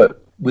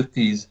 But with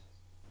these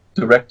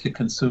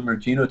direct-to-consumer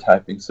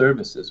genotyping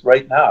services,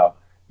 right now,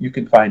 you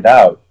can find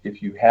out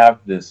if you have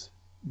this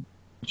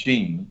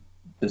gene,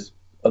 this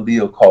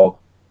allele called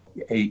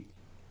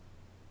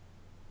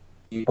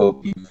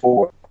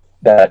ApoE4,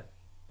 that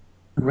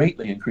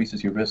greatly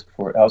increases your risk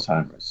for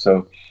Alzheimer's.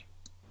 So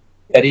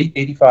at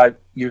 85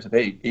 years of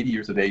age, 80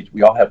 years of age,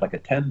 we all have like a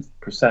 10%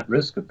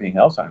 risk of having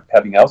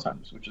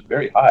Alzheimer's, which is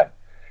very high.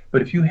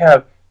 But if you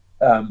have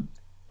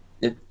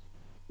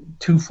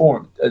two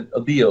forms,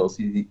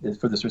 alleles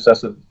for this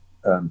recessive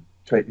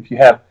trait, if you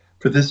have,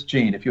 for this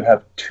gene, if you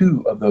have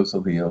two of those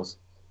alleles,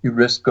 your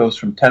risk goes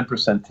from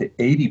 10% to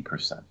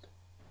 80%.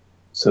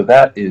 So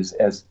that is,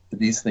 as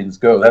these things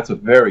go, that's a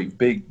very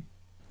big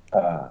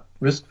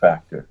risk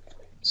factor.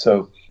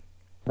 So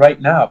right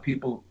now,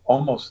 a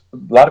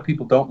lot of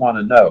people don't want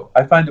to know.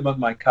 I find among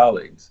my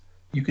colleagues,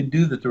 you can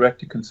do the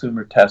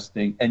direct-to-consumer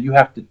testing, and you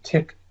have to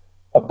tick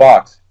a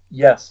box.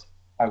 Yes,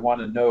 I want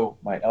to know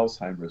my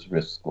Alzheimer's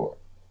risk score.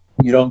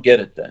 You don't get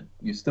it then.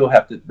 You still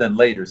have to then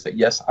later say,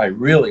 yes, I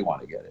really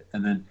want to get it.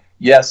 And then,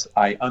 yes,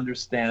 I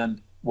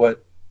understand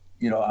what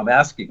I'm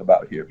asking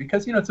about here.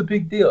 Because, it's a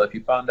big deal if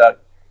you found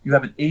out you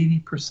have an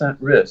 80%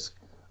 risk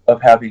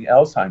of having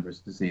Alzheimer's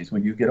disease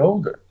when you get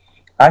older.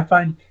 I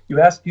find you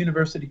ask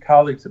university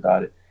colleagues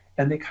about it,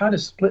 and they kind of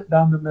split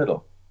down the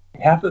middle.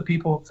 Half of the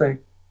people say,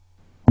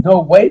 no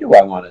way do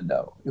I want to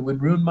know. It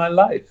would ruin my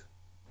life.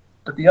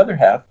 But the other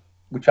half,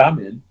 which I'm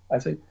in, I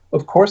say,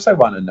 of course I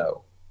want to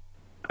know.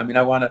 I mean,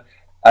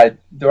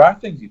 there are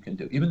things you can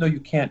do, even though you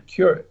can't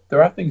cure it.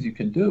 There are things you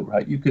can do,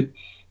 right? You could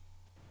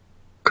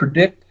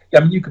predict,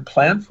 you could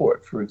plan for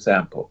it, for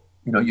example.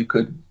 You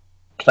could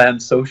plan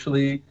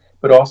socially,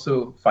 but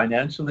also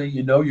financially.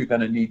 You're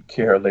going to need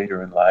care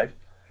later in life.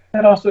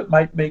 And also it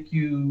might make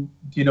you,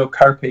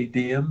 carpe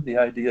diem, the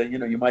idea,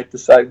 you might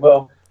decide,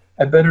 well,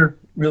 I better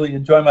really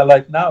enjoy my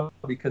life now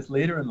because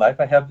later in life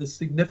I have this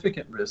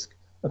significant risk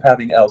of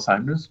having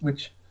Alzheimer's,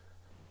 which,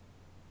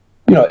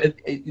 at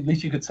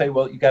least you could say,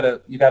 well, you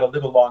gotta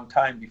live a long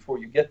time before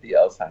you get the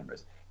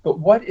Alzheimer's. But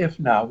what if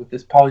now with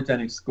this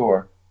polygenic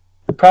score,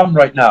 the problem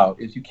right now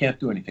is you can't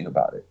do anything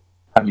about it.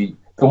 I mean,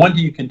 the one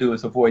thing you can do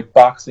is avoid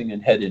boxing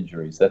and head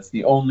injuries. That's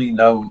the only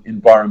known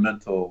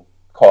environmental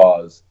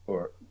cause,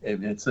 or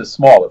it's a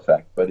small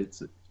effect, but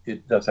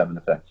it does have an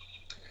effect.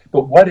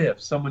 But what if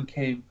someone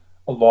came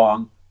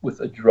along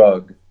with a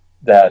drug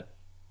that,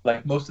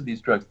 like most of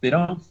these drugs, they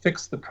don't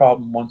fix the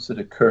problem once it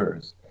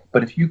occurs.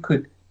 But if you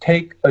could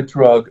take a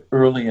drug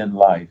early in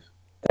life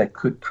that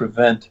could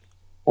prevent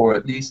or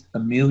at least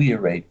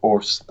ameliorate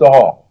or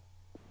stall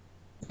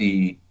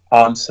the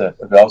onset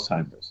of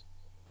Alzheimer's,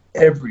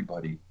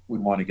 everybody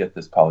would want to get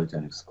this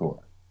polygenic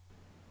score.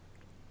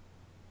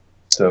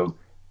 So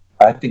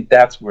I think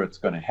that's where it's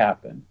going to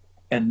happen.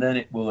 And then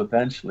it will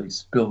eventually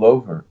spill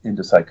over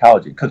into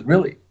psychology. Because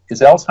really, is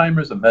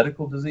Alzheimer's a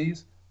medical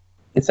disease?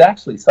 It's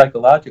actually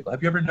psychological.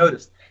 Have you ever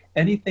noticed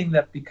anything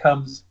that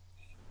becomes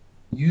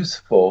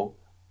useful,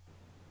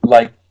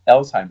 like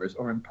Alzheimer's,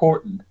 or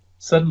important,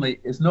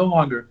 suddenly is no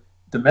longer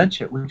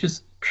dementia, which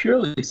is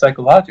purely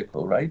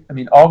psychological, right? I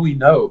mean, all we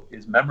know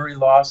is memory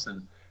loss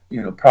and,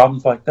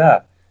 problems like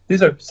that.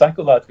 These are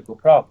psychological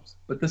problems,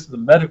 but this is a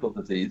medical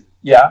disease.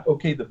 Yeah,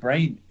 okay, the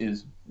brain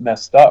is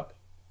messed up,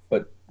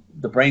 but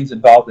the brain's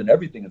involved in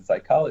everything in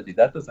psychology.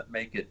 That doesn't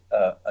make it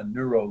a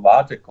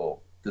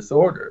neurological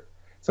disorder.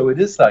 So it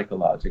is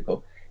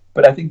psychological.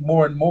 But I think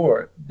more and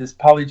more, this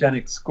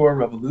polygenic score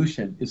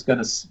revolution is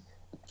going to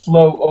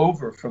flow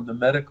over from the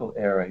medical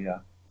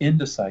area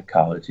into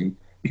psychology,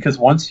 because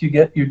once you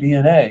get your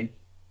DNA,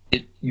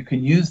 you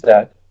can use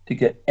that to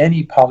get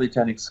any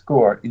polygenic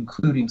score,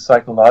 including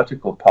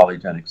psychological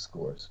polygenic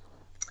scores.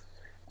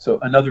 So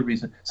another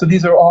reason. So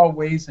these are all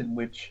ways in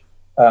which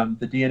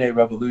the DNA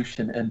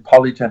revolution and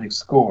polygenic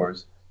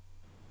scores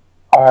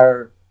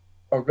are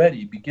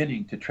already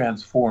beginning to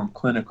transform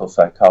clinical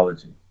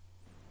psychology.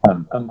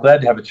 I'm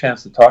glad to have a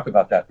chance to talk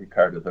about that,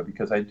 Ricardo, though,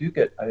 because I do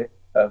get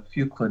a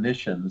few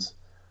clinicians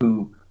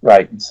who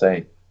write and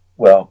say,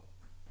 well,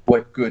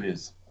 what good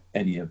is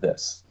any of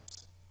this?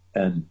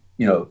 And,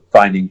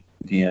 finding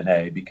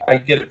DNA, because I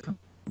get it from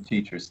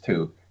teachers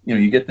too.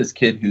 You get this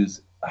kid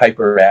who's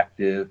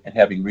hyperactive and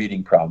having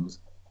reading problems.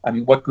 I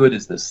mean, what good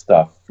is this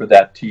stuff for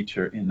that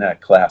teacher in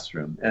that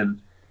classroom?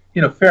 And,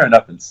 fair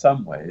enough in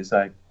some ways.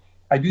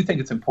 I do think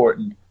it's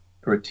important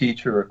for a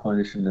teacher or a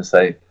clinician to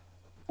say,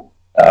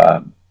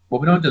 well,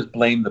 we don't just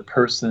blame the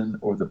person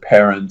or the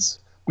parents.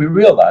 We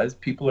realize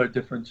people are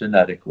different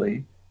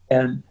genetically,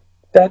 and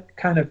that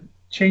kind of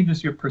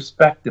changes your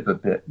perspective a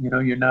bit.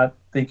 You're not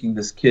thinking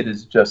this kid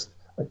is just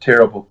a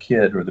terrible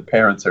kid or the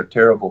parents are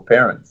terrible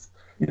parents.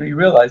 You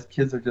realize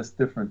kids are just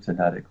different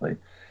genetically.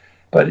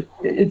 But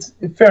it's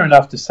fair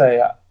enough to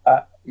say,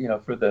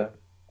 for the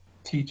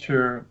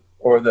teacher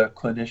or the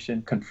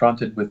clinician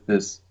confronted with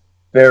this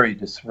very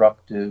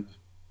disruptive,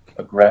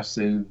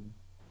 aggressive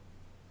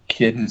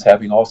kid who's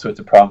having all sorts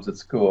of problems at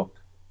school,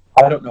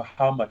 I don't know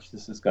how much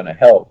this is going to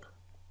help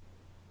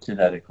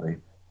genetically,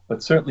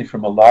 but certainly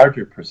from a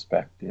larger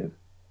perspective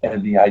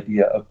and the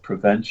idea of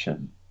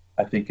prevention,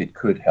 I think it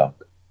could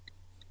help.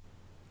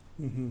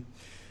 Mm-hmm.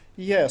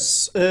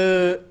 Yes,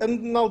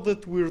 and now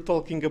that we're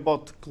talking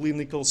about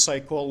clinical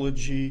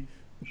psychology,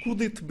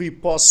 could it be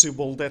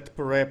possible that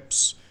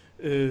perhaps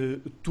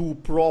two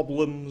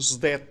problems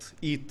that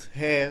it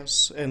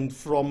has, and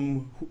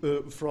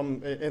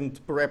and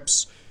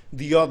perhaps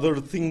the other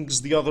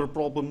things, the other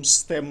problems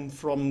stem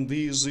from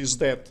this, is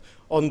that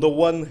on the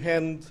one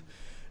hand,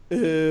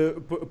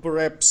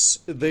 perhaps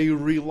they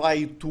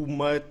rely too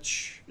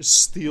much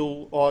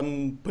still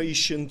on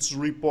patients'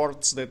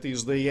 reports. That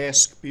is, they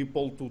ask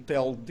people to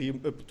tell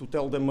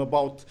them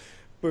about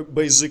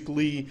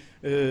basically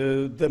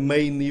the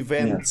main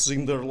events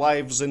in their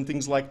lives and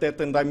things like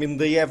that. And I mean,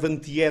 they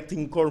haven't yet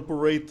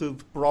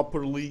incorporated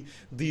properly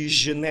these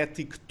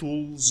genetic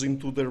tools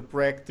into their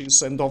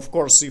practice. And of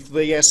course, if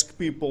they ask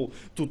people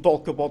to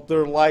talk about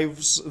their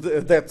lives,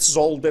 that's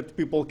all that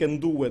people can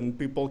do, and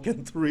people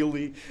can't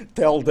really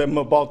tell them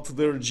about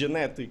their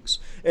genetics.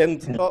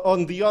 And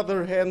on the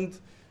other hand,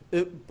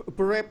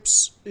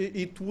 perhaps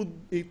it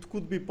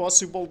could be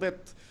possible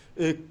that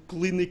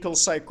clinical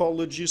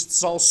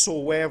psychologists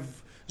also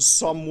have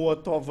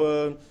somewhat of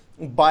a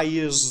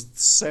biased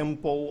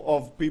sample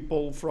of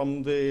people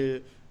from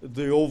the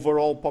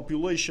overall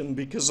population,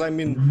 because I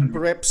mean,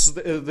 perhaps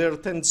there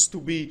tends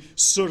to be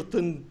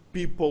certain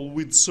people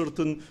with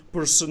certain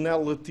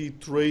personality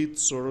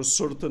traits or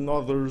certain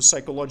other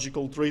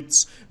psychological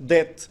traits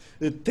that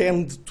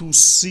tend to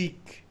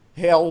seek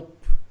help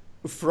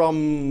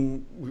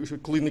from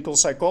clinical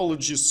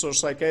psychologists or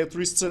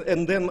psychiatrists,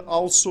 and then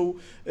also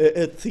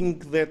a thing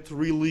that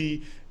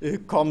really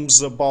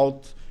comes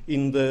about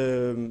in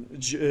the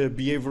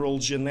behavioral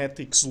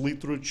genetics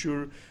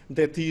literature,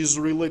 that is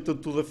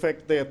related to the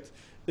fact that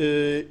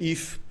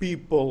if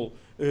people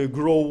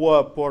grow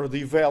up or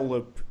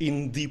develop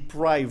in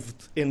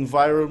deprived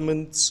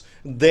environments,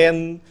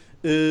 then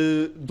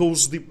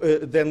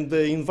then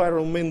the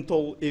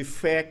environmental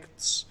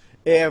effects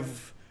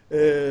have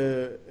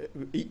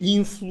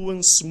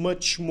influence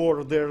much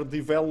more their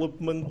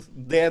development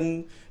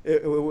than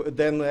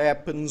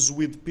happens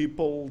with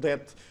people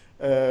that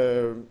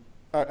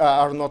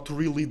are not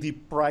really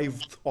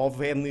deprived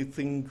of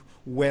anything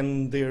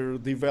when they're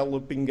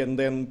developing, and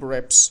then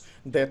perhaps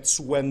that's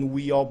when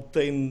we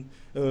obtain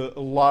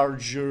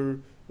larger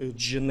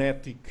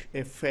genetic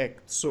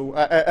effects. So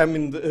I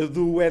mean, does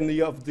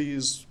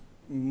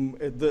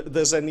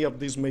any of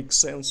these make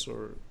sense?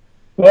 Or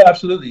Well,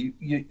 absolutely.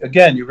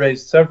 You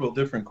raised several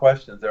different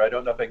questions there. I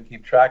don't know if I can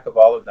keep track of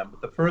all of them, but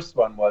the first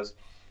one was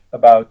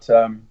about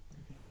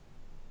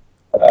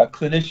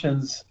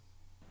clinicians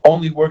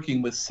only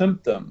working with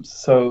symptoms.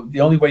 So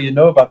the only way you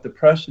know about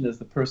depression is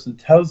the person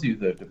tells you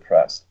they're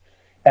depressed.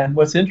 And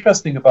what's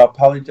interesting about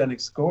polygenic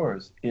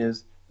scores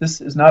is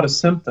this is not a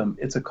symptom,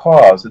 it's a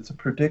cause, it's a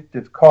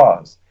predictive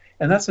cause.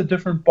 And that's a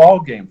different ball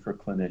game for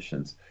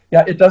clinicians.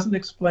 Yeah, it doesn't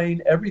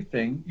explain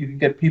everything. You can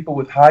get people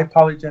with high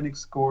polygenic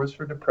scores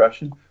for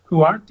depression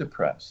who aren't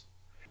depressed.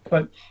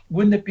 But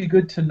wouldn't it be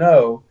good to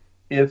know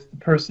if the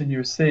person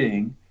you're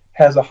seeing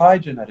has a high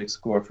genetic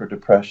score for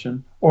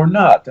depression or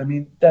not? I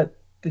mean, that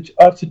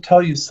ought to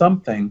tell you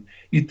something.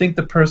 You'd think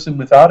the person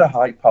without a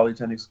high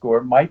polygenic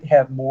score might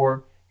have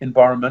more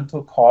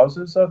environmental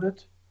causes of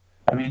it.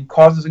 I mean,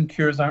 causes and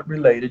cures aren't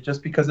related.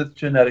 Just because it's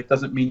genetic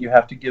doesn't mean you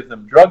have to give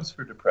them drugs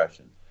for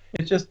depression.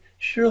 It's just,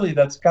 surely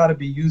that's got to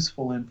be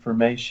useful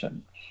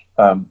information,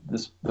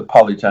 the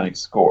polygenic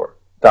score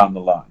down the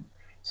line.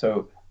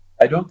 So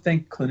I don't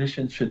think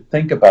clinicians should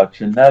think about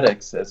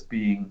genetics as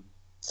being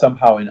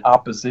somehow in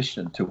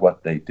opposition to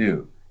what they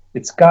do.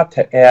 It's got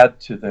to add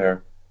to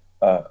their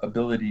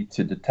ability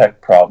to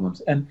detect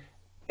problems, and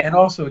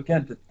also,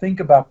 again, to think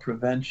about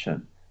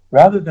prevention.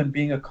 Rather than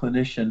being a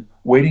clinician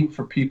waiting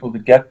for people to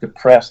get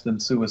depressed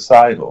and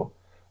suicidal,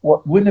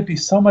 wouldn't it be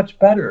so much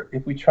better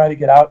if we try to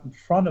get out in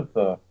front of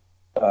the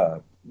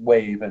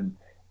wave and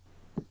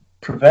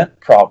prevent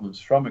problems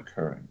from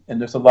occurring?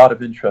 And there's a lot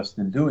of interest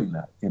in doing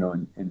that,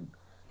 in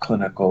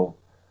clinical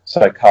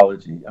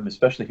psychology. I mean,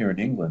 especially here in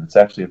England, it's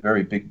actually a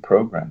very big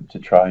program to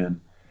try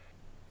and,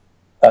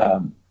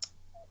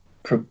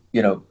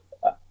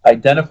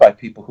 identify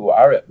people who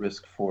are at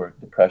risk for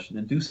depression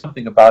and do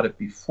something about it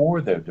before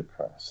they're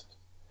depressed.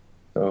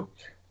 So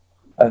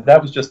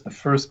that was just the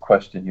first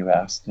question you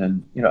asked.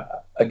 And,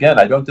 again,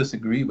 I don't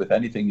disagree with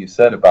anything you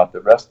said about the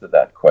rest of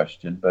that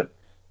question, but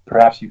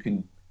perhaps you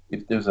can,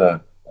 if there's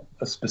a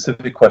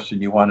specific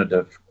question you wanted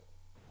to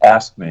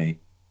ask me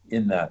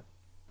in that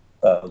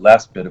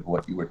last bit of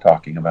what you were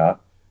talking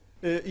about.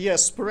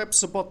 Yes,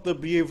 perhaps about the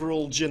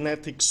behavioral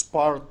genetics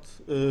part,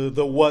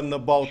 the one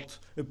about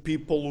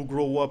people who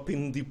grow up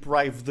in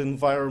deprived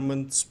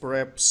environments,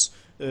 perhaps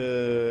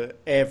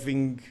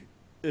having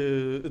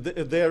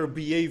their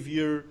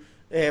behavior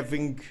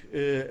having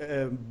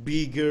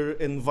bigger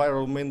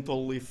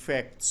environmental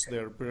effects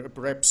there.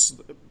 Perhaps,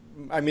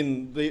 I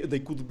mean, they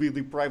could be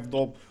deprived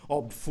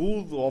of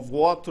food, of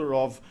water,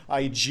 of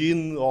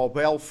hygiene, of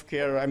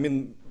healthcare. I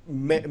mean,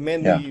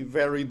 many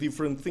very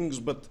different things,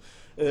 but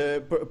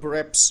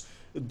perhaps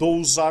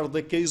those are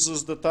the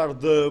cases that are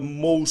the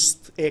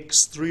most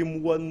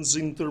extreme ones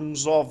in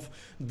terms of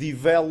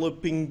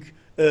developing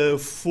a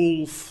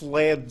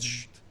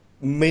full-fledged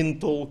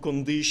mental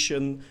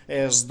condition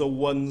as the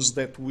ones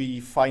that we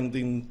find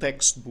in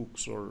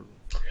textbooks or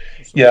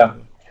something. Yeah.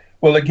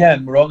 Well,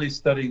 again, we're only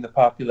studying the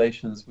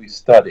populations we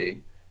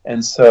study.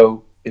 And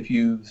so if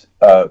you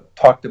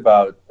talked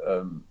about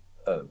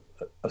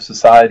a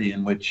society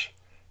in which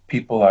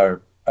people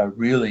are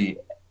really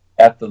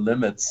at the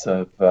limits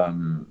of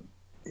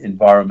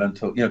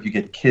environmental, if you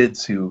get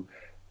kids who,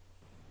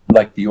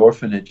 like the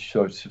orphanage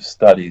sorts of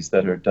studies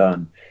that are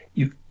done,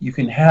 you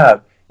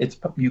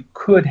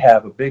could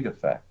have a big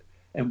effect.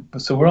 And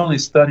so we're only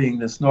studying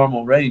this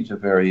normal range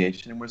of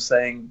variation, and we're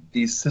saying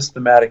these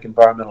systematic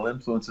environmental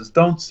influences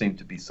don't seem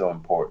to be so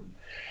important.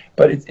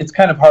 But it's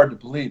kind of hard to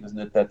believe, isn't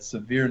it, that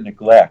severe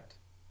neglect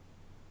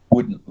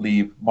wouldn't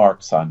leave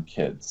marks on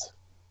kids.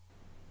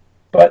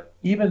 But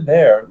even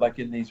there, like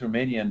in these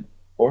Romanian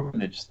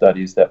orphanage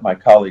studies that my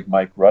colleague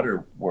Mike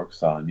Rutter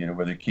works on,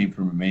 where they came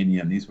from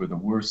Romania, and these were the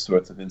worst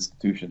sorts of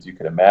institutions you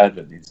could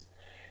imagine.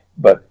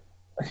 But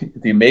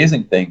the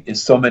amazing thing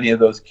is so many of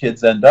those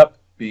kids end up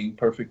being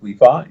perfectly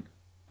fine.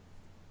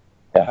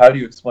 Now, how do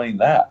you explain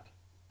that?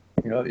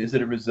 Is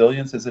it a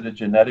resilience? Is it a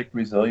genetic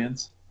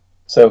resilience?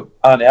 So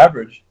on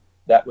average,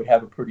 that would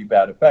have a pretty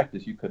bad effect,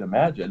 as you could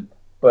imagine.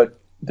 But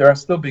there are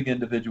still big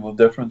individual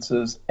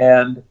differences,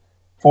 and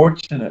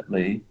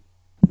fortunately,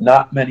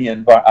 not many.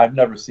 I've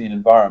never seen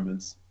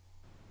environments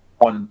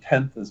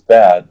 1/10 as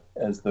bad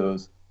as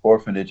those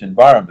orphanage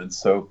environments.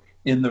 So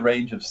in the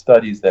range of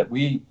studies that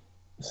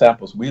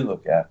samples we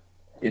look at,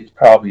 it's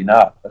probably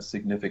not a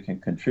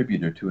significant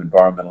contributor to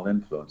environmental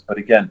influence. But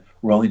again,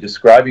 we're only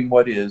describing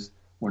what is.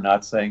 We're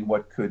not saying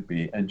what could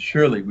be. And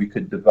surely we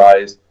could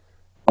devise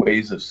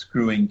ways of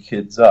screwing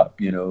kids up.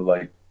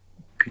 Like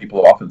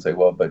people often say,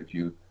 well, but if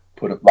you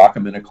lock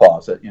them in a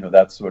closet,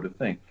 that sort of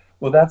thing.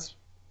 Well,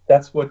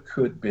 that's what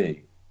could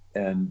be.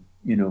 And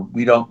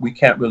we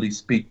can't really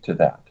speak to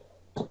that.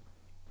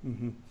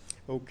 Mm-hmm.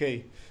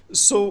 Okay,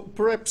 so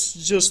perhaps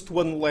just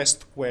one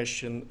last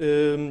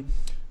question.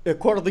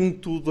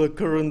 According to the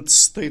current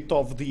state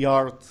of the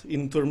art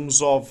in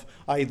terms of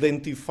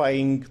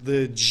identifying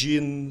the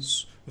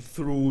genes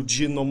through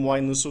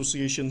genome-wide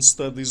association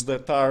studies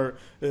that are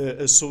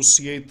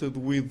associated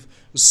with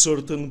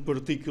certain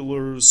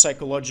particular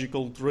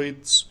psychological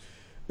traits,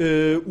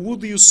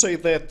 would you say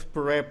that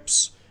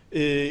perhaps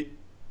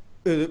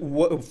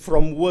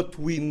from what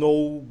we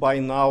know by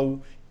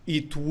now,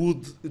 it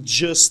would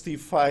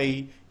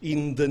justify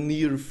in the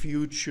near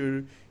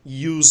future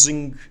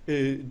using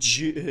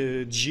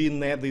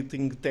gene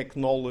editing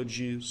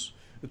technologies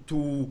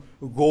to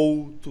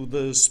go to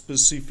the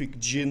specific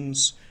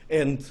genes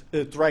and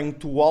trying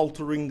to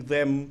altering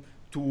them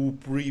to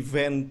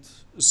prevent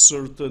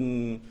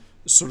certain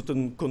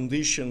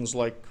conditions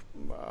like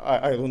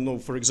I don't know,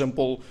 for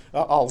example,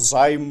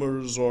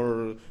 Alzheimer's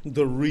or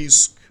the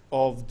risk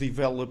of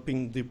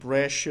developing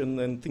depression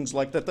and things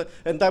like that.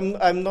 And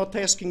I'm not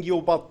asking you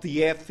about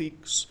the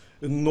ethics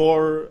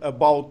nor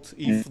about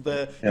Yeah.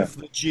 if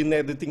the gene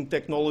editing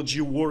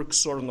technology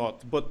works or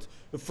not. But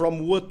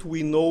from what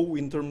we know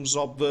in terms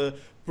of the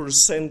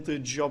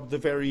percentage of the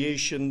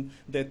variation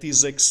that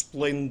is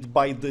explained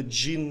by the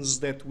genes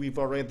that we've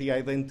already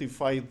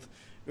identified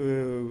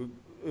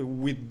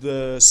with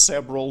the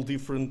several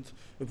different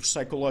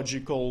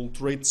psychological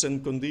traits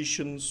and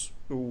conditions,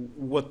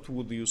 what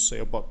would you say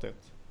about that?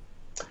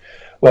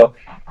 Well,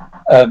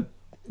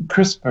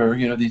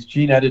 CRISPR, these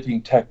gene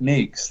editing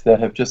techniques that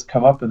have just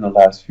come up in the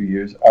last few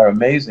years are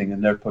amazing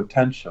in their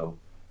potential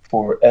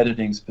for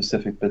editing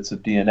specific bits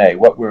of DNA.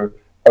 What we're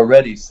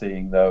already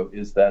seeing, though,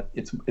 is that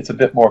it's a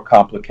bit more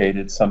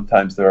complicated.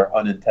 Sometimes there are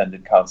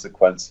unintended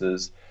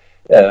consequences,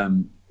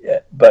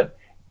 but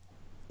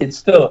it's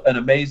still an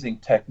amazing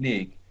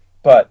technique.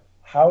 But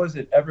how is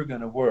it ever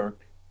going to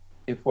work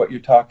if what you're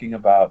talking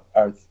about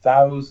are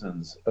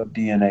thousands of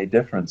DNA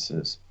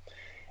differences?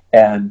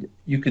 And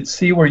you could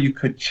see where you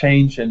could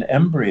change an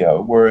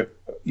embryo where,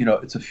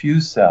 it's a few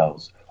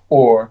cells,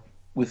 or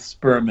with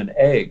sperm and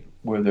egg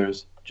where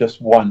there's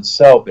just one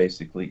cell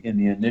basically in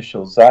the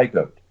initial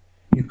zygote.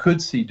 You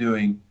could see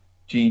doing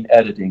gene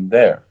editing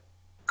there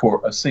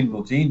for a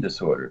single gene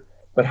disorder.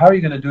 But how are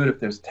you going to do it if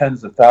there's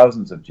tens of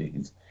thousands of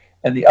genes?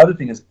 And the other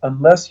thing is,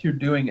 unless you're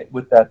doing it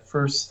with that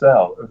first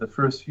cell or the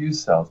first few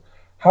cells,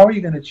 how are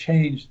you going to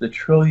change the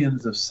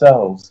trillions of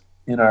cells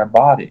in our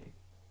body?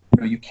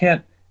 You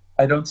can't.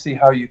 I don't see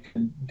how you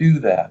can do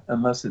that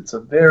unless it's a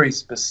very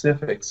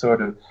specific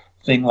sort of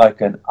thing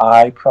like an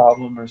eye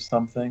problem or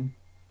something,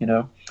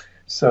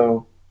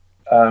 So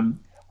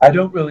I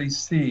don't really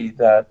see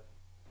that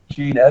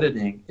gene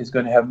editing is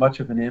going to have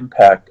much of an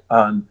impact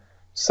on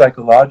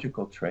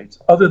psychological traits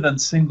other than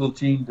single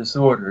gene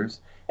disorders.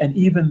 And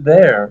even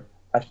there,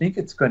 I think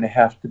it's going to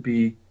have to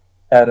be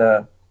at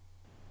a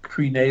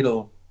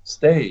prenatal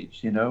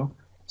stage,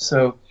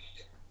 So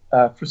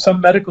for some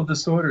medical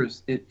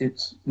disorders,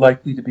 it's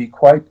likely to be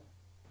quite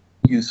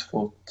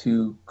useful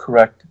to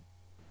correct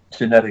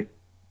genetic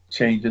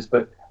changes,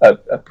 but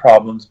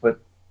problems. But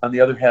on the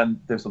other hand,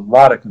 there's a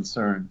lot of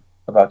concern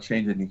about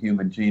changing the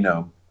human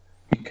genome,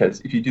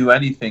 because if you do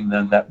anything,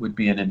 then that would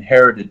be an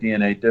inherited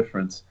DNA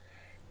difference.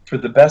 For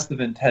the best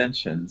of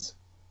intentions,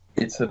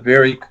 it's a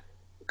very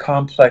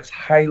complex,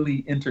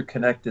 highly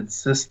interconnected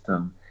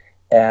system,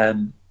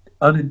 and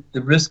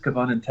the risk of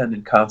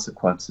unintended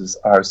consequences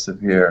are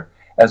severe.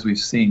 As we've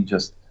seen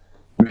just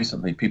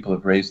recently, people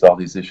have raised all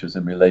these issues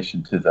in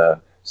relation to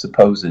the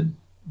supposed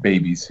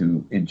babies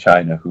in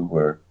China who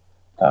were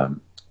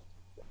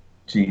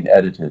gene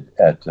edited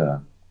at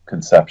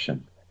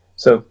conception.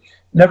 So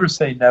never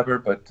say never,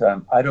 but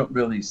I don't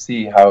really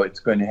see how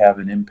it's going to have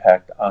an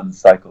impact on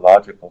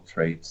psychological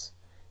traits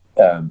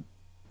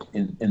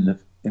in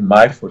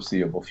my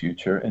foreseeable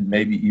future, and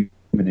maybe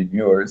even in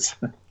yours.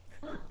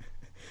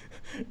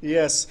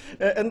 Yes,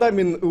 and I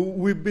mean,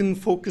 we've been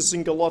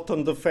focusing a lot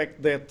on the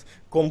fact that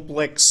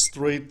complex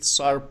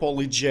traits are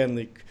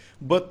polygenic,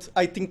 but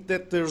I think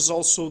that there's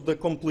also the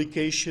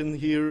complication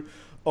here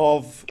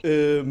of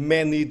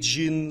many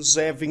genes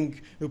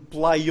having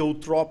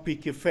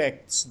pleiotropic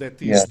effects.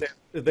 That is, Yes.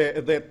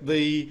 that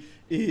they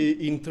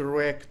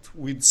interact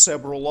with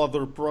several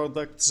other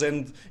products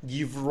and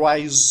give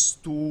rise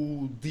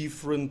to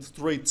different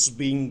traits,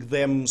 being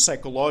them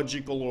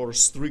psychological or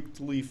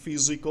strictly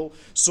physical.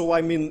 So,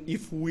 I mean,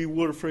 if we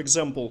were, for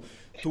example,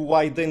 to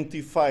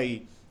identify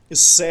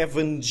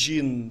 7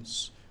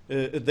 genes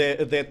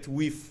that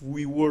if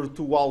we were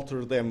to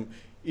alter them,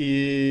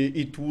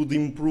 it would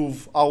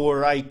improve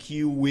our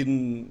IQ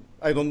in,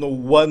 I don't know,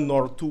 1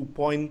 or 2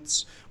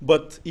 points.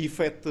 But if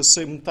at the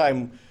same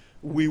time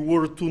we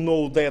were to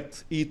know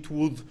that it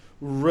would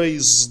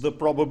raise the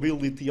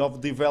probability of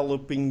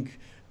developing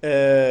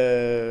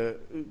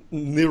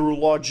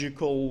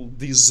neurological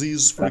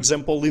disease, for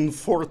example, in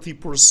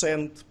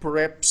 40%,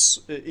 perhaps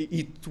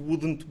it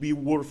wouldn't be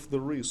worth the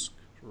risk,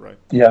 right?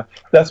 Yeah,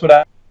 that's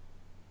what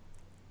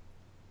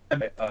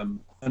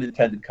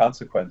unintended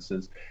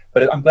consequences.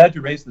 But I'm glad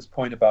you raised this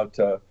point about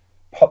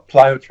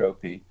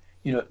pleiotropy.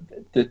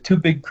 The two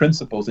big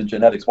principles in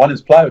genetics. One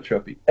is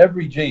pleiotropy.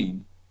 Every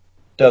gene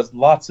does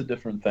lots of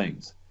different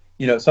things.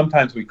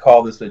 Sometimes we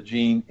call this a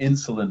gene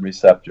insulin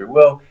receptor.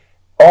 Well,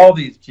 all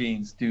these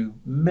genes do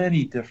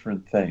many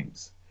different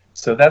things.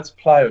 So that's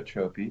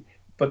pleiotropy.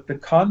 But the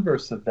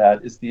converse of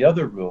that is the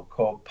other rule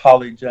called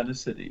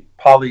polygenicity,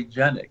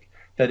 polygenic.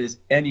 That is,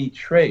 any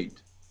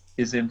trait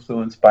is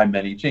influenced by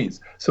many genes.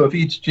 So if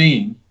each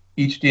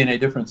DNA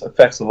difference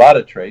affects a lot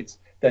of traits,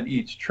 then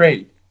each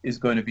trait is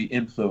going to be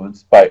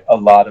influenced by a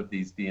lot of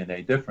these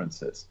DNA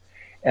differences.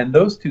 And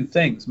those two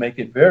things make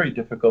it very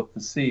difficult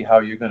to see how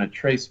you're going to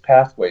trace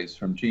pathways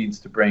from genes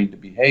to brain to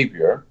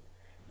behavior.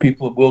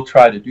 People will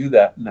try to do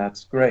that, and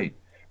that's great.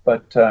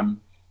 But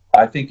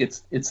I think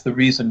it's the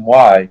reason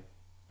why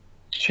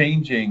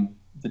changing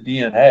the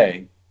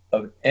DNA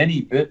of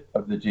any bit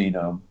of the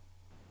genome,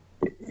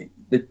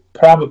 the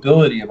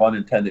probability of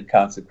unintended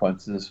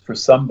consequences for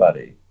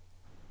somebody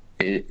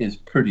is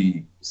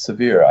pretty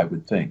severe, I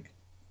would think,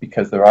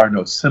 because there are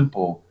no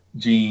simple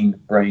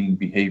gene-brain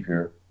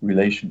behavior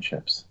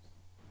relationships.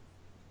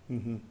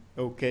 Mm-hmm.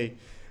 Okay.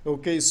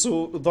 Okay,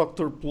 so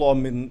Dr.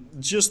 Plomin,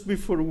 just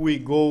before we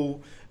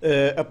go,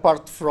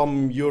 apart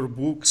from your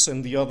books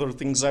and the other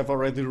things I've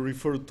already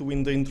referred to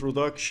in the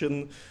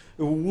introduction,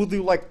 would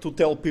you like to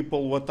tell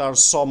people what are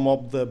some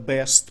of the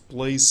best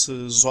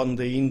places on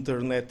the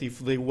internet if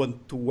they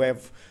want to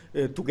have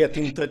to get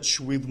in touch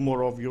with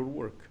more of your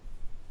work?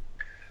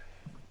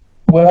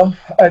 Well,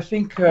 I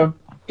think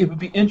it would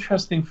be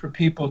interesting for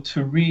people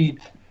to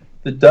read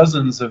the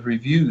dozens of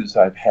reviews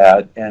I've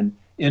had and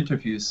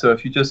interviews. So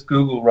if you just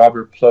Google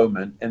Robert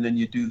Plomin and then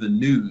you do the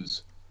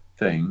news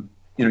thing,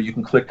 you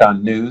can click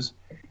on news,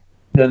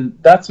 then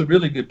that's a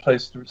really good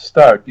place to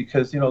start,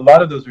 because a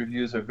lot of those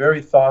reviews are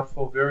very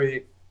thoughtful,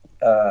 very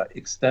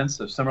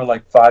extensive. Some are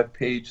like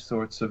 5-page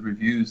sorts of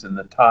reviews in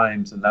the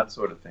Times and that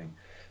sort of thing.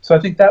 So I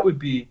think that would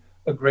be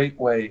a great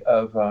way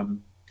of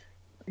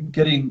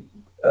getting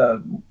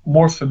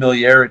more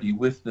familiarity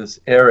with this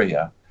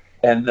area,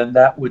 and then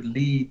that would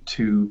lead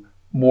to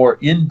more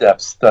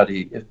in-depth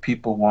study if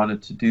people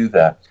wanted to do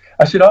that.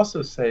 I should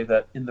also say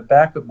that in the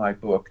back of my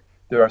book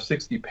there are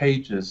 60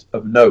 pages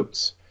of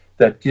notes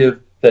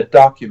that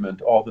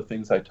document all the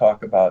things I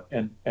talk about,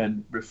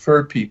 and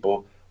refer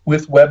people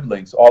with web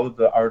links. All of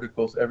the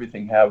articles,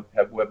 everything have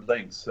web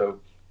links. So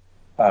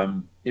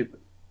it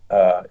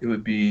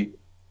would be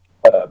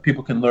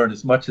people can learn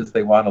as much as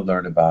they want to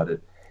learn about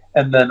it.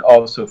 And then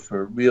also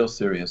for real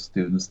serious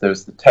students,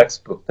 there's the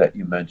textbook that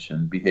you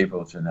mentioned,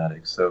 Behavioral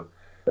Genetics. So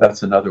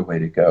that's another way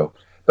to go.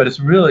 But it's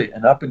really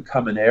an up and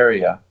coming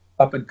area.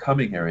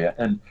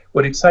 And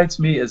what excites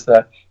me is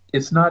that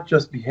it's not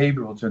just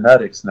behavioral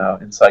genetics now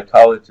in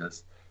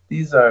psychologists.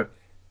 These are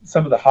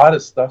some of the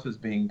hottest stuff is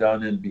being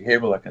done in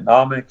behavioral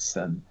economics,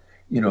 and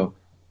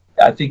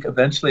I think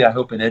eventually, I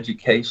hope, in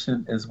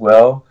education as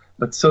well.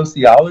 But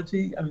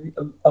sociology, I mean,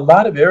 a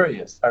lot of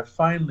areas are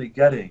finally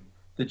getting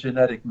the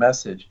genetic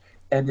message.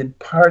 And in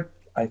part,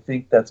 I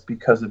think that's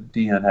because of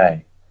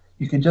DNA.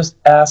 You can just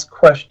ask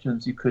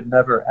questions you could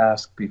never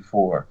ask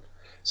before.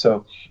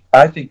 So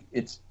I think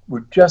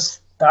we're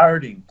just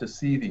starting to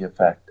see the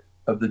effect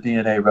of the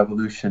DNA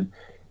revolution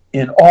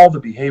in all the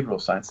behavioral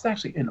sciences,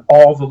 actually in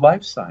all the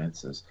life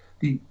sciences.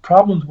 The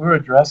problems we're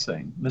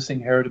addressing,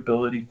 missing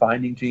heritability,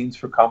 finding genes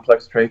for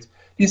complex traits,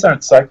 these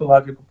aren't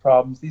psychological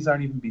problems. These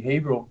aren't even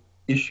behavioral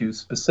issues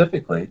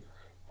specifically.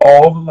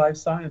 All the life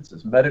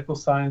sciences, medical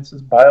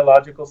sciences,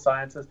 biological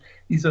sciences,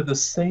 these are the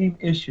same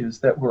issues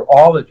that we're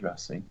all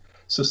addressing.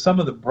 So some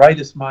of the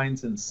brightest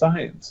minds in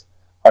science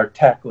are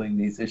tackling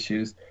these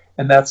issues,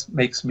 and that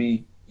makes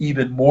me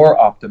even more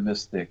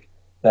optimistic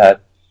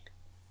that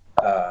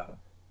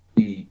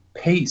the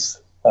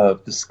pace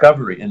of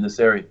discovery in this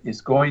area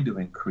is going to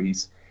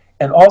increase.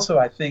 And also,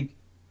 I think,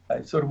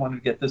 I sort of wanted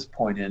to get this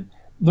point in,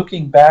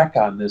 looking back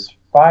on this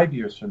 5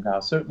 years from now,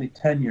 certainly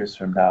 10 years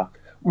from now,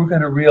 we're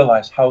going to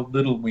realize how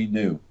little we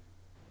knew,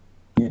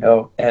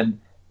 and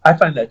I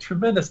find that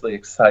tremendously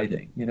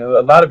exciting.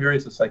 A lot of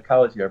areas of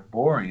psychology are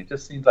boring. It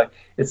just seems like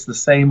it's the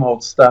same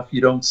old stuff.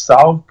 You don't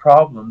solve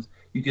problems,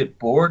 you get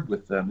bored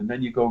with them, and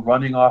then you go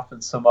running off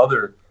in some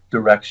other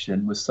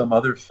direction with some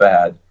other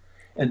fad.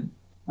 And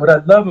what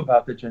I love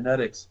about the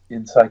genetics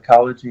in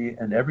psychology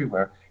and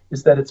everywhere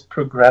is that it's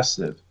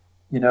progressive.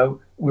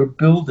 We're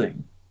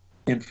building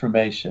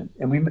information,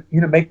 and we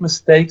make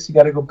mistakes. You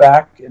got to go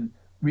back and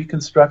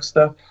reconstruct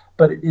stuff,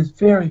 but it is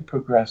very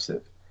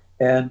progressive.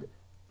 And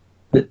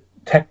the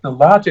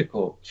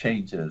technological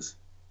changes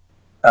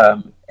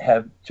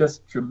have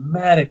just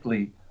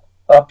dramatically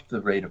upped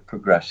the rate of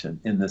progression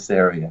in this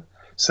area.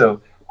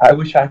 So I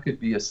wish I could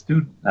be a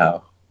student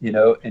now,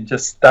 and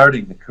just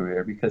starting the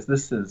career, because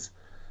this is,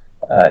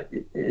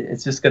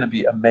 it's just going to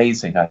be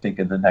amazing, I think,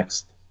 in the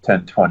next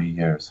 10, 20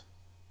 years.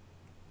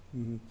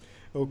 Mm-hmm.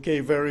 Okay,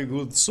 very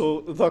good.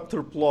 So,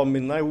 Dr.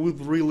 Plomin, I would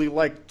really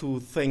like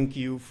to thank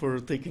you for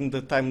taking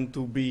the time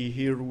to be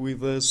here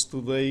with us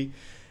today.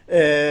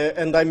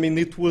 And I mean,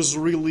 it was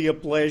really a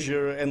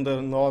pleasure and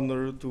an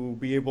honor to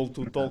be able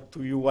to talk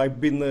to you.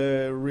 I've been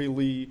a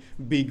really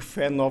big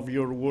fan of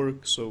your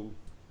work, so.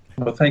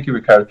 Well, thank you,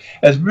 Ricardo.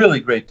 It's really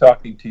great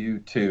talking to you,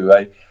 too.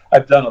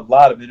 I've done a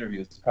lot of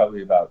interviews,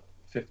 probably about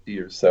 50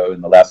 or so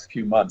in the last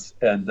few months,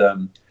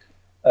 and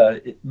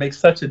it makes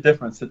such a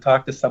difference to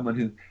talk to someone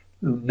who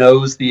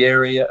knows the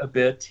area a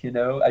bit.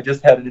 I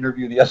just had an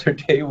interview the other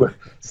day where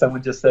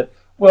someone just said,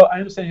 well, I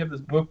understand you have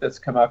this book that's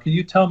come out. Can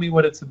you tell me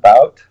what it's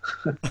about?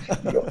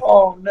 You go,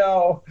 oh,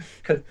 no.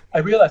 Because I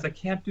realize I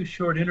can't do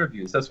short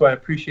interviews. That's why I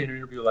appreciate an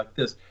interview like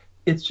this.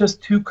 it's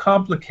just too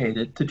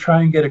complicated to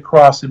try and get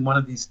across in one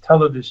of these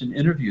television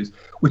interviews,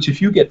 which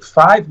if you get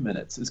 5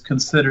 minutes is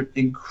considered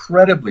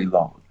incredibly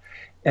long.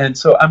 And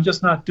so I'm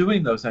just not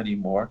doing those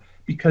anymore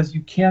because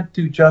you can't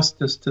do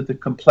justice to the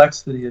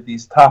complexity of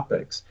these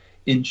topics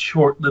in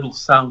short little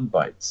sound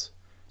bites.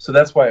 So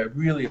that's why I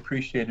really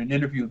appreciate an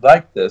interview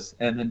like this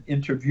and an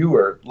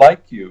interviewer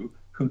like you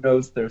who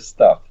knows their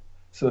stuff.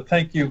 So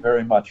thank you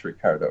very much,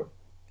 Ricardo.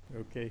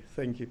 Okay,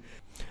 thank you.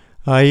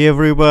 Hi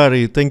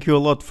everybody, thank you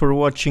a lot for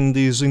watching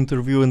this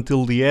interview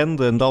until the end,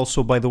 and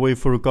also, by the way,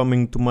 for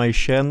coming to my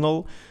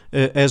channel.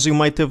 As you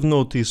might have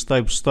noticed,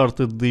 I've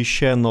started this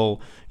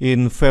channel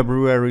in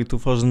February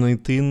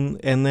 2018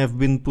 and have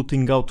been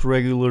putting out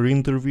regular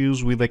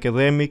interviews with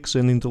academics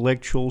and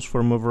intellectuals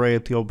from a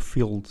variety of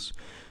fields.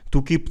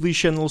 To keep this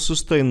channel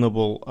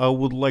sustainable, I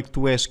would like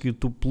to ask you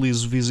to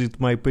please visit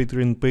my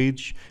Patreon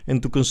page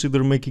and to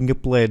consider making a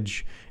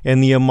pledge.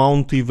 Any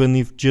amount, even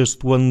if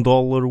just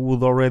 $1,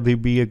 would already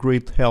be a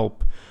great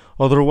help.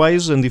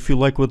 Otherwise, and if you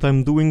like what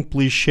I'm doing,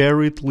 please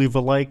share it, leave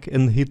a like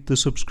and hit the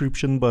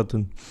subscription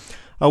button.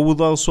 I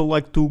would also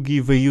like to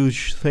give a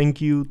huge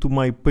thank you to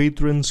my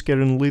patrons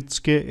Karen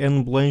Litzke,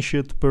 Anne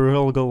Blanchett, Per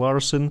Helga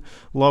Larsen,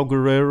 Lau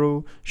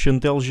Guerrero,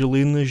 Chantel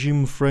Gelina,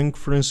 Jim Frank,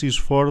 Francis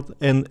Ford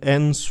and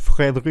Hans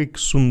Frederick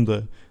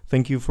Sunda.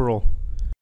 Thank you for all.